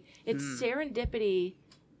serendipity. It's serendipity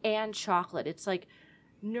and chocolate. It's like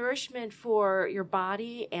nourishment for your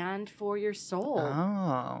body and for your soul.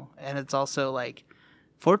 Oh, and it's also like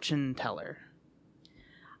fortune teller.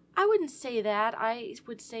 I wouldn't say that. I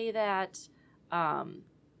would say that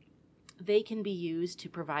they can be used to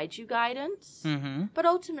provide you guidance, Mm-hmm. but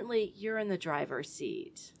ultimately you're in the driver's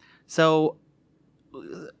seat. So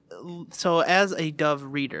as a Dove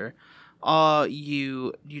reader,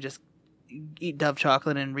 you just eat Dove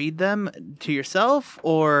chocolate and read them to yourself,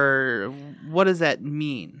 or what does that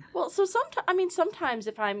mean? Well, so sometimes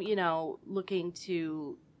if I'm, looking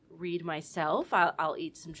to read myself, I'll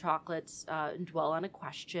eat some chocolates and dwell on a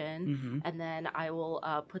question, Mm-hmm. and then I will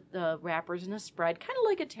put the wrappers in a spread, kind of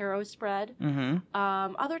like a tarot spread. Mm-hmm.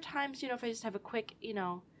 Other times, if I just have a quick,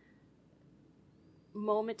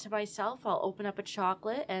 moment to myself, I'll open up a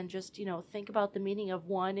chocolate and just, think about the meaning of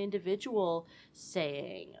one individual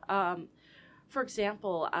saying. For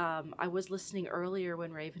example, I was listening earlier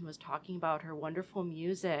when Raven was talking about her wonderful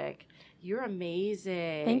music. You're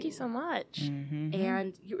amazing. Thank you so much. Mm-hmm.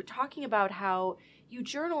 And you were talking about how you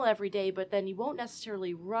journal every day, but then you won't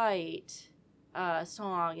necessarily write a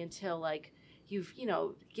song until, like, you've,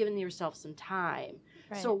 given yourself some time.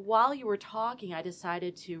 Right. So while you were talking, I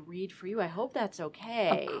decided to read for you. I hope that's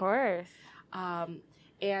okay. Of course.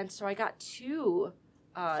 And so I got two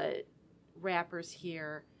wrappers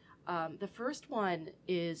here. The first one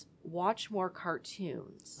is watch more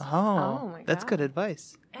cartoons. Oh, my that's good God.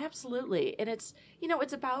 advice. Absolutely. And it's,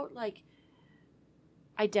 it's about like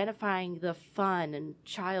identifying the fun and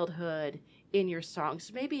childhood in your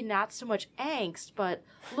songs. Maybe not so much angst, but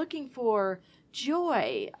looking for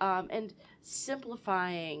joy and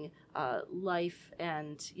simplifying life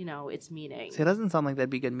and, its meaning. See, it doesn't sound like that'd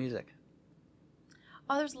be good music.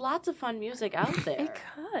 Oh, there's lots of fun music out It there.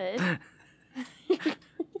 could.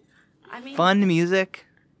 I mean, Fun music?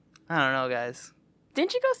 I don't know, guys.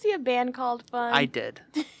 Didn't you go see a band called Fun? I did.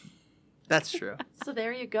 That's true. so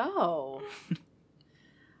there you go.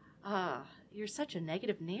 You're such a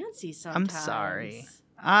negative Nancy sometimes.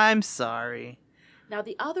 I'm sorry. Now,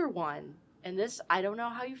 the other one, and this, I don't know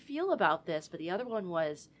how you feel about this, but the other one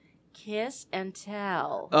was Kiss and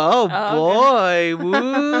Tell. Oh, Oh, boy.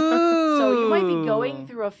 Woo! So you might be going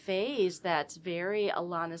through a phase that's very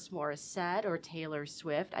Alanis Morissette or Taylor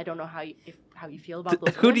Swift. I don't know how you feel about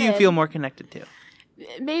those Who do you women. feel more connected to?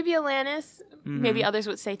 Maybe Alanis. Mhm. Maybe others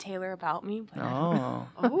would say Taylor about me. But Oh,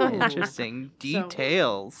 Oh. interesting.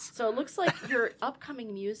 Details. So it looks like your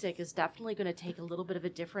upcoming music is definitely going to take a little bit of a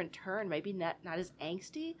different turn. Maybe not as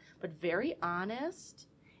angsty, but very honest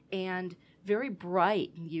and very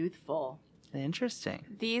bright and youthful. Interesting.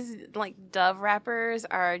 These Dove wrappers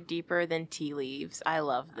are deeper than tea leaves. I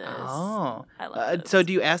love this. Oh. I love this. So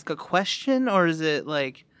do you ask a question, or is it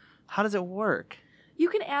like, how does it work? You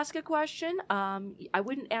can ask a question. I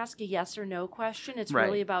wouldn't ask a yes or no question. It's Right.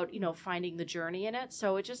 really about, finding the journey in it.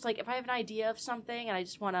 So it's just like if I have an idea of something and I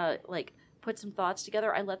just want to put some thoughts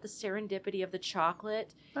together, I let the serendipity of the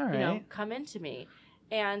chocolate, All right. come into me.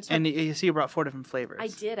 And so And you see you brought 4 different flavors. I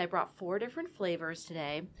did. I brought 4 different flavors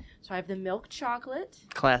today. So I have the milk chocolate,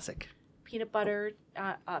 Classic. peanut butter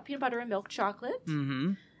and milk chocolate,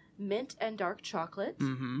 Mm-hmm. mint and dark chocolate,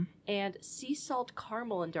 Mm-hmm. and sea salt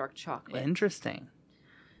caramel and dark chocolate. Interesting.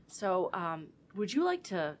 So, would you like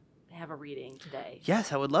to have a reading today?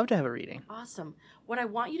 Yes, I would love to have a reading. Awesome. What I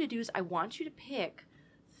want you to do is I want you to pick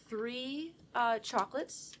 3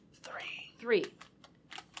 chocolates. 3.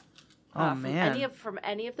 Oh, from man. From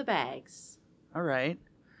any of the bags. All right.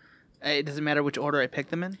 It doesn't matter which order I pick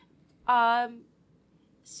them in?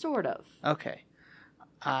 Sort of. Okay.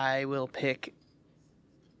 I will pick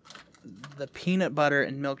the peanut butter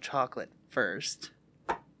and milk chocolate first.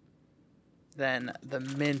 Then the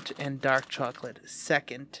mint and dark chocolate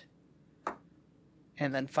second.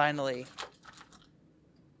 And then finally,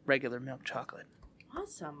 regular milk chocolate.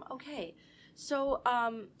 Awesome. Okay. So,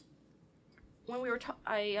 when we were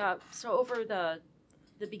so over the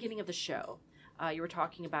beginning of the show, you were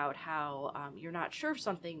talking about how you're not sure if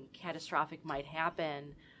something catastrophic might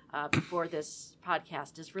happen before this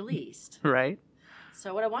podcast is released. Right?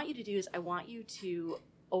 So what I want you to do is I want you to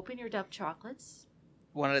open your Dove chocolates.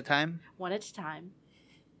 One at a time? One at a time.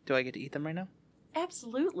 Do I get to eat them right now?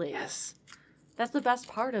 Absolutely. Yes. That's the best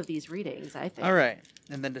part of these readings, I think. All right.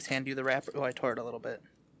 And then just hand you the wrapper. Oh, I tore it a little bit.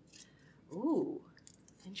 Ooh.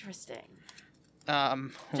 Interesting.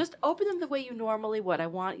 Um, Just open them the way you normally would. I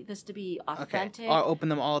want this to be authentic. Okay. I'll open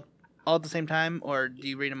them all at the same time, or do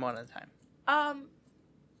you read them one at a time?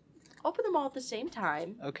 Open them all at the same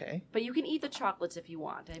time. Okay. But you can eat the chocolates if you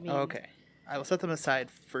want. I mean, Okay. I will set them aside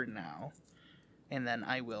for now, and then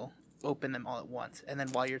I will open them all at once. And then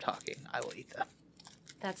while you're talking, I will eat them.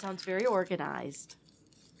 that sounds very organized.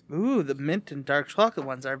 Ooh, the mint and dark chocolate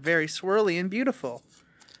ones are very swirly and beautiful.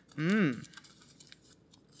 Mmm.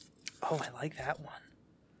 Oh, I like that one.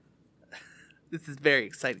 This is very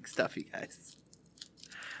exciting stuff, you guys.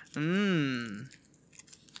 Mmm.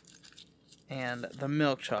 And the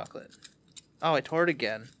milk chocolate. Oh, I tore it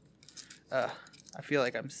again. I feel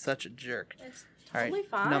like I'm such a jerk. It's All totally right,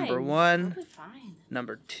 fine. number 1, Totally fine.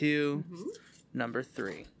 number 2, Mhm. number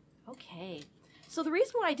 3. Okay. So the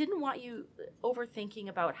reason why I didn't want you overthinking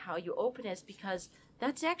about how you open it is because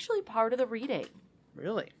that's actually part of the reading.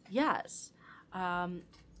 Really? Yes.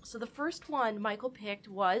 So the first one Michael picked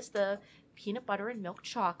was the peanut butter and milk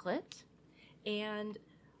chocolate. And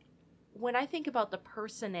when I think about the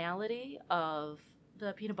personality of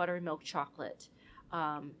the peanut butter and milk chocolate,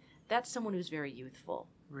 that's someone who's very youthful.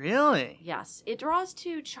 Really? Yes. It draws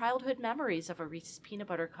to childhood memories of a Reese's peanut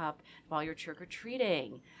butter cup while you're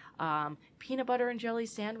trick-or-treating, peanut butter and jelly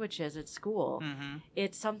sandwiches at school. Mm-hmm.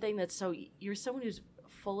 It's something that's you're someone who's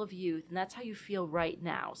full of youth, and that's how you feel right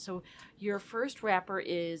now. So your first wrapper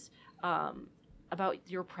is about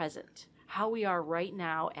your present, how we are right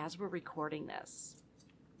now as we're recording this.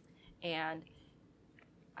 And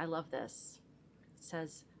I love this. It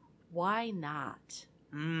says, why not?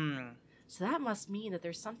 Mmm. So that must mean that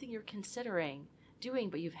there's something you're considering doing,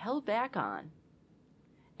 but you've held back on.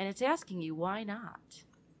 And it's asking you, why not?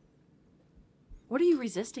 What are you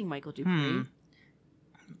resisting, Michael Dupree?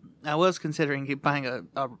 I was considering buying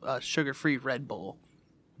a sugar-free Red Bull,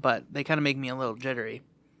 but they kind of make me a little jittery.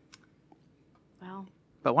 Well,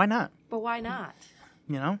 But why not? but why not?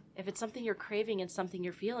 You know? If it's something you're craving and something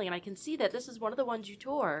you're feeling, and I can see that this is one of the ones you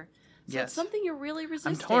tore. So Yes. it's something you're really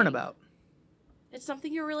resisting. I'm torn about. It's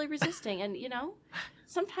something you're really resisting. And,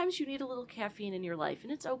 sometimes you need a little caffeine in your life,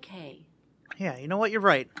 and it's okay. Yeah, you know what? You're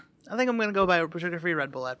right. I think I'm going to go buy a sugar-free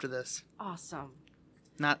Red Bull after this. Awesome.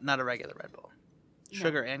 Not a regular Red Bull. No.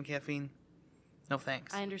 Sugar and caffeine? No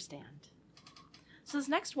thanks. I understand. So this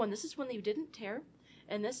next one, this is one that you didn't tear,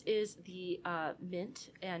 and this is the mint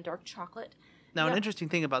and dark chocolate. Now, an Yeah. interesting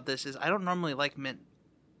thing about this is I don't normally like mint,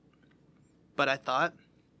 but I thought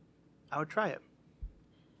I would try it.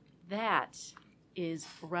 That is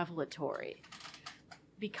revelatory,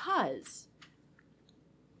 because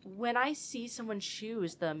when I see someone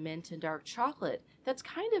choose the mint and dark chocolate, that's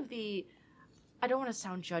kind of I don't want to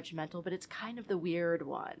sound judgmental, but it's kind of the weird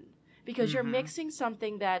one. Because you're Mhm. mixing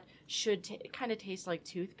something that should kind of taste like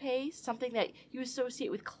toothpaste, something that you associate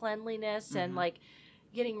with cleanliness and Mhm. like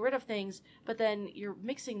getting rid of things, but then you're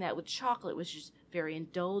mixing that with chocolate, which is very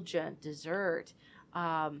indulgent dessert.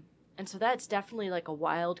 And so that's definitely like a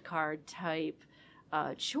wild card type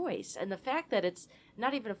choice. And the fact that it's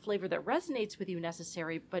not even a flavor that resonates with you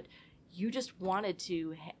necessarily, but you just wanted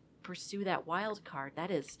to pursue that wild card, that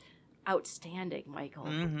is outstanding, Michael.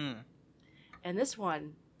 Mm-hmm. And this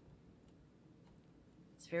one,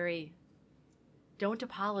 it's very, don't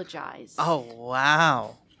apologize. Oh,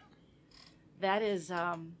 wow. That is,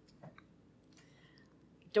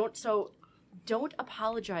 don't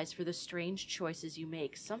apologize for the strange choices you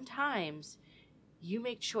make. Sometimes you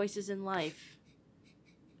make choices in life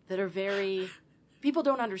that are very People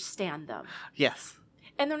don't understand them. Yes.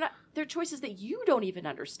 And they're choices that you don't even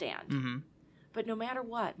understand. Mm-hmm. But no matter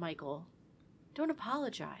what, Michael, don't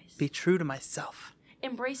apologize. Be true to myself.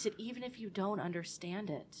 Embrace it even if you don't understand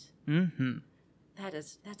it. Mm-hmm.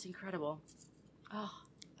 That's incredible. Oh.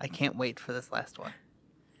 I can't wait for this last one.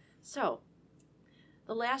 So,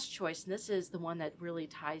 the last choice, and this is the one that really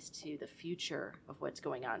ties to the future of what's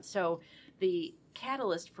going on. So, the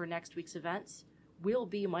catalyst for next week's events will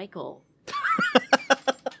be Michael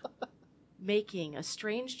making a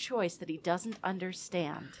strange choice that he doesn't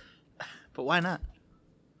understand. But why not?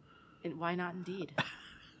 And why not indeed?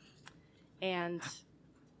 And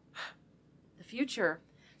the future.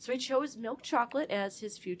 So he chose milk chocolate as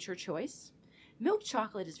his future choice. Milk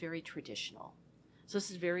chocolate is very traditional. So this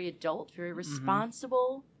is very adult, very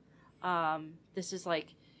responsible. This is like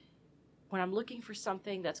when I'm looking for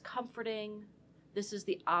something that's comforting, this is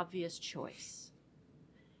the obvious choice.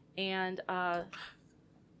 And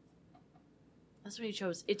that's what he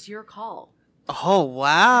chose. It's your call. Oh,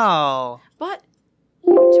 wow. But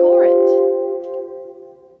you tore it.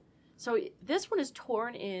 So this one is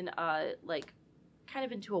torn in like kind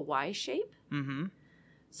of into a Y shape. Mm-hmm.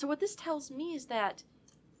 So what this tells me is that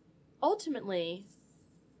ultimately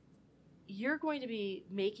you're going to be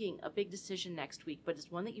making a big decision next week, but it's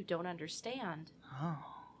one that you don't understand. Oh.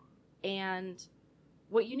 And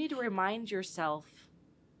what you need to remind yourself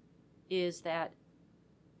is that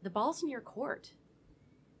the ball's in your court.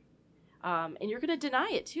 And you're going to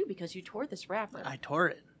deny it too because you tore this wrapper. I tore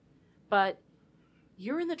it. But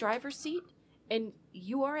you're in the driver's seat and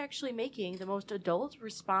you are actually making the most adult,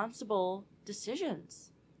 responsible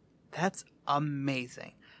decisions. That's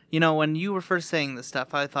amazing. You know, when you were first saying this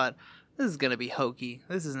stuff, I thought, this is going to be hokey.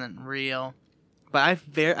 This isn't real. But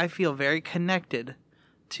I feel very connected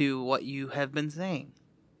to what you have been saying.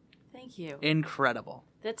 Thank you. Incredible.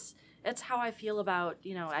 That's how I feel about,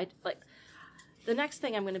 I like the next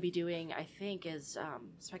thing I'm going to be doing, I think, is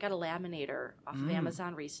so I got a laminator off of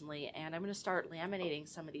Amazon recently, and I'm going to start laminating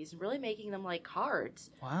some of these and really making them like cards.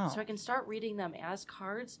 Wow. So I can start reading them as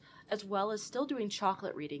cards, as well as still doing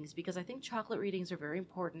chocolate readings, because I think chocolate readings are very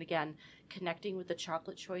important. Again, connecting with the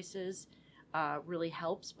chocolate choices really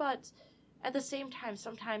helps, but at the same time,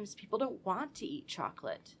 sometimes people don't want to eat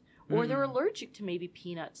chocolate, or they're allergic to maybe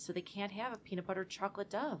peanuts, so they can't have a peanut butter chocolate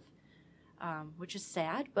Dove. Which is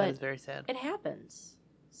sad, but that is very sad. It happens.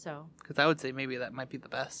 So, because I would say maybe that might be the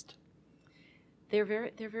best. they're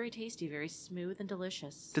very tasty, very smooth and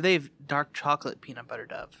delicious. Do they have dark chocolate peanut butter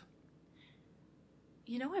Dove?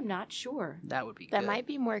 I'm not sure. That would be good. That might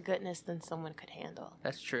be more goodness than someone could handle.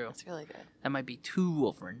 That's true. It's really good. That might be too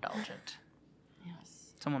overindulgent.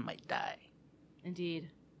 Yes, Someone might die. indeed.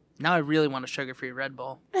 Now I really want a sugar-free Red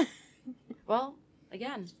Bull. Well,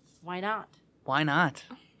 again, why not? Why not?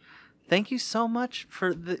 Thank you so much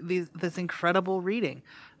for this incredible reading.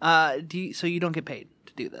 So you don't get paid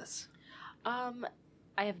to do this? I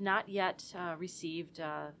have not yet received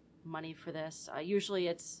money for this. Usually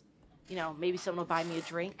it's, maybe someone will buy me a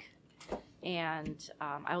drink, and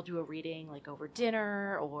I'll do a reading like over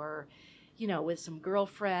dinner or, with some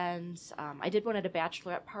girlfriends. I did one at a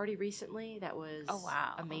bachelorette party recently. That was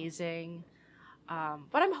amazing.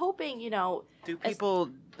 But I'm hoping, Do people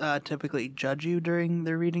typically judge you during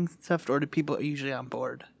their readings and stuff, or do people usually on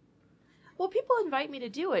board? Well, people invite me to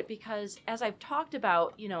do it because as I've talked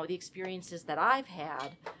about, the experiences that I've had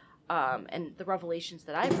and the revelations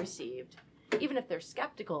that I've received, even if they're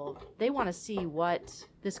skeptical, they want to see what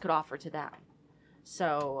this could offer to them.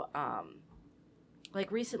 So, like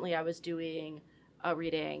recently I was doing a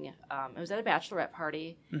reading. It was at a bachelorette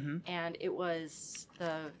party, and it was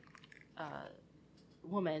the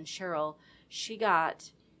woman, Cheryl, she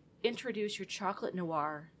got Introduce Your Chocolate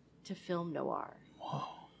Noir to Film Noir. Whoa.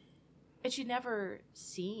 And she'd never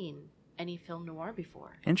seen any film noir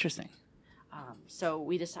before. Interesting. So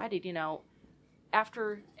we decided,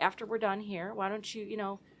 after we're done here, why don't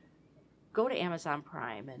you, go to Amazon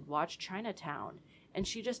Prime and watch Chinatown. And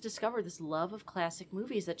she just discovered this love of classic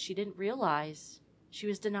movies that she didn't realize she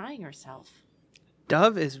was denying herself.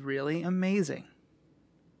 Dove is really amazing.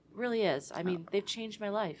 Really is. I mean, they've changed my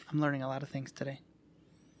life. I'm learning a lot of things today.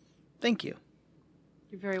 Thank you.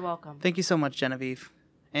 You're very welcome. Thank you so much, Genevieve.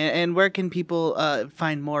 And where can people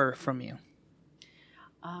find more from you?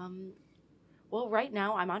 Well, right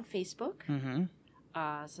now I'm on Facebook. Mm-hmm.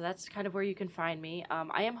 So that's kind of where you can find me.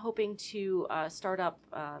 I am hoping to start up,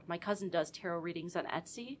 my cousin does tarot readings on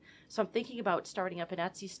Etsy. So I'm thinking about starting up an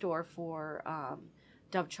Etsy store for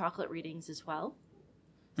Dove chocolate readings as well.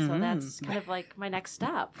 So that's kind of like my next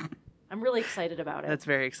step. I'm really excited about it. That's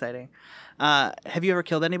very exciting. Have you ever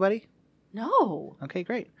killed anybody? No. Okay,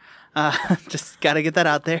 great. Just got to get that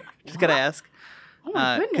out there. Just got to ask. Oh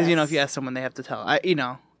my goodness. Because, if you ask someone, they have to tell.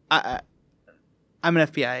 I'm an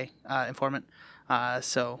FBI informant,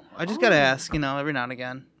 so I just got to ask, every now and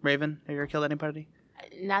again. Raven, have you ever killed anybody?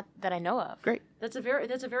 Not that I know of. Great. That's a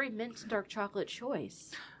very mint dark chocolate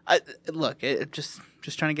choice. Look, just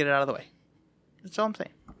trying to get it out of the way. That's all I'm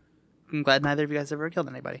saying. I'm glad neither of you guys ever killed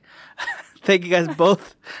anybody. Thank you guys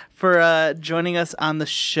both for joining us on the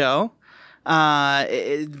show.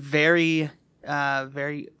 Very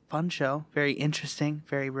fun show. Very interesting.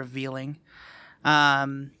 Very revealing.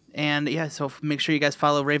 And yeah, so make sure you guys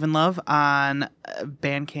follow Raven Love on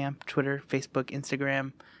Bandcamp, Twitter, Facebook,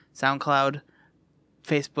 Instagram, SoundCloud,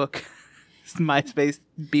 Facebook, MySpace,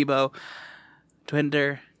 Bebo,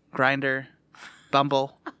 Twitter, Grindr,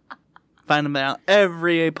 Bumble. Find them on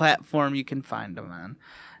every platform you can find them on.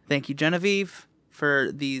 Thank you, Genevieve, for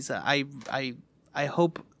these. I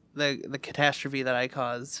hope the catastrophe that I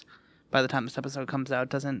caused by the time this episode comes out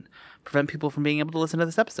doesn't prevent people from being able to listen to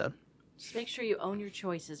this episode. Just make sure you own your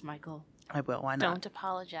choices, Michael. I will. Why not? Don't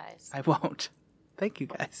apologize. I won't. Thank you,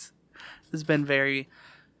 guys. It's been a very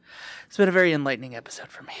enlightening episode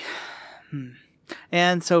for me.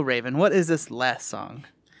 And so, Raven, what is this last song?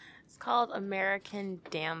 It's called American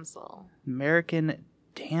Damsel. American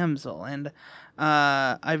Damsel. And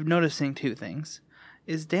I'm noticing two things.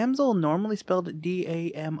 Is damsel normally spelled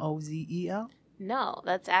Damozel? No,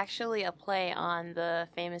 that's actually a play on the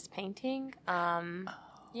famous painting.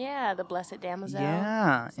 Yeah, the Blessed Damozel.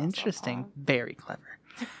 Yeah, That's also interesting. called. Very clever.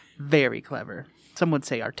 Very clever. Some would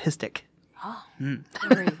say artistic. Oh,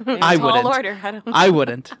 Very I tall wouldn't. order. I don't know. I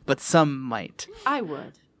wouldn't, but some might. I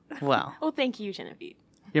would. Well, Oh, thank you, Genevieve.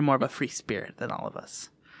 you're more of a free spirit than all of us.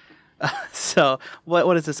 So,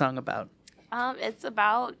 what is the song about? It's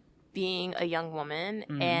about being a young woman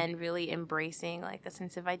Mhm. and really embracing like a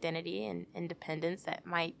sense of identity and independence that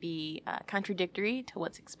might be contradictory to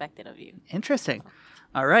what's expected of you. Interesting.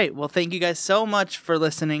 All right. Well, thank you guys so much for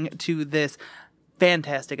listening to this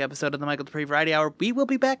fantastic episode of the Michael Dupree Variety Hour. We will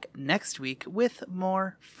be back next week with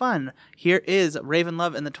more fun. Here is Raven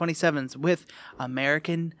Love and the 27s with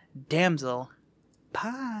American Damsel.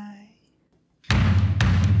 Bye.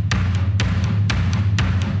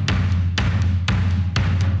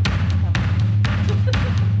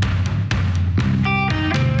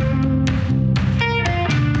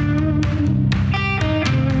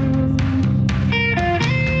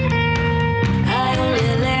 I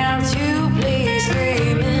only live to please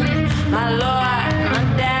three men, my lord, my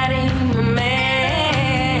daddy, my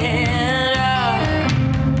man.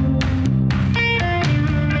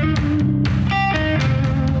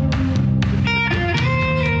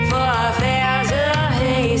 For affairs of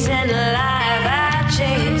haste and the life I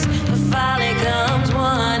chase, but finally comes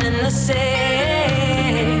one and the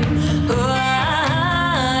same. Oh,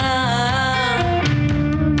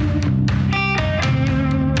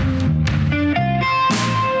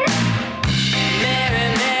 Mary,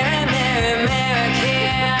 Mary, Mary, Mary.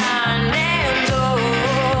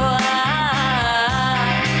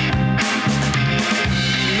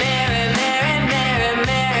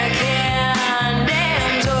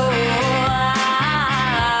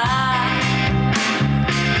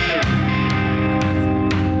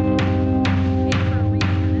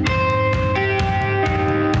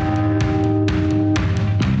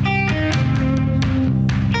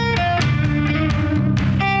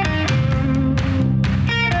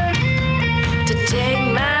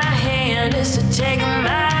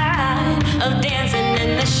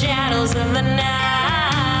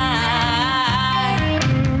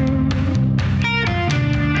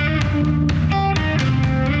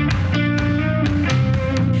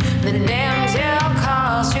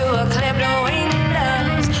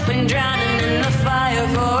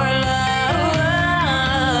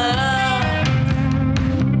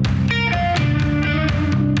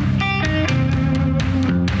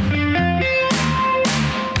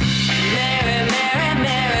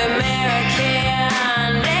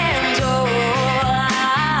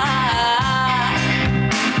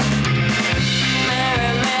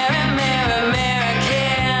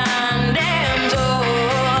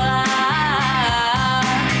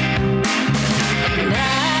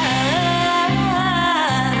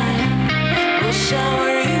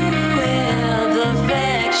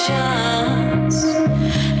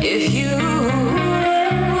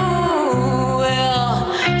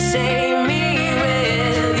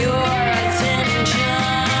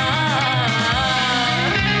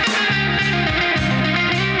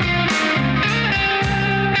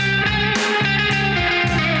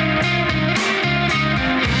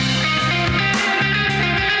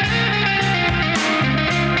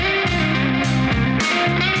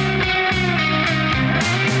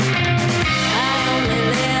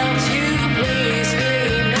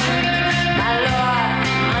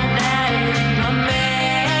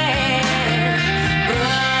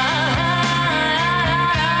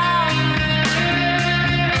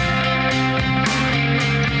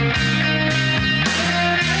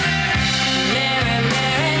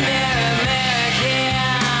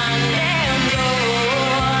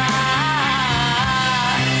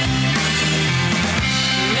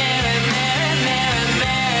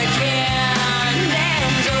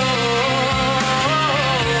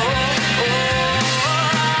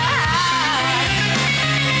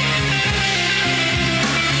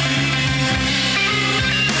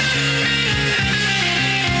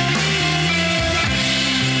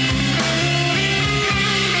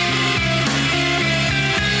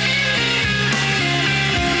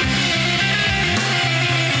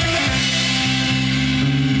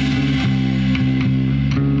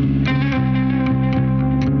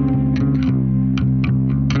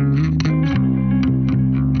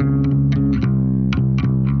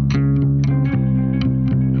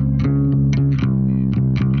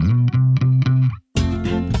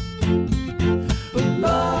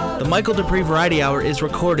 Michael Dupree Variety Hour is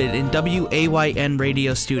recorded in WAYN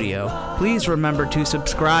Radio Studio. Please remember to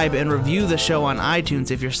subscribe and review the show on iTunes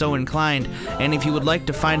if you're so inclined, and if you would like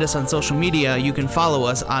to find us on social media, you can follow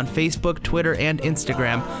us on Facebook, Twitter, and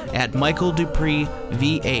Instagram at Michael Dupree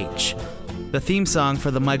VH. The theme song for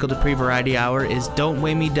the Michael Dupree Variety Hour is Don't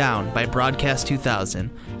Weigh Me Down by Broadcast 2000.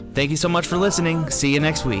 Thank you so much for listening. See you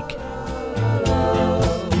next week.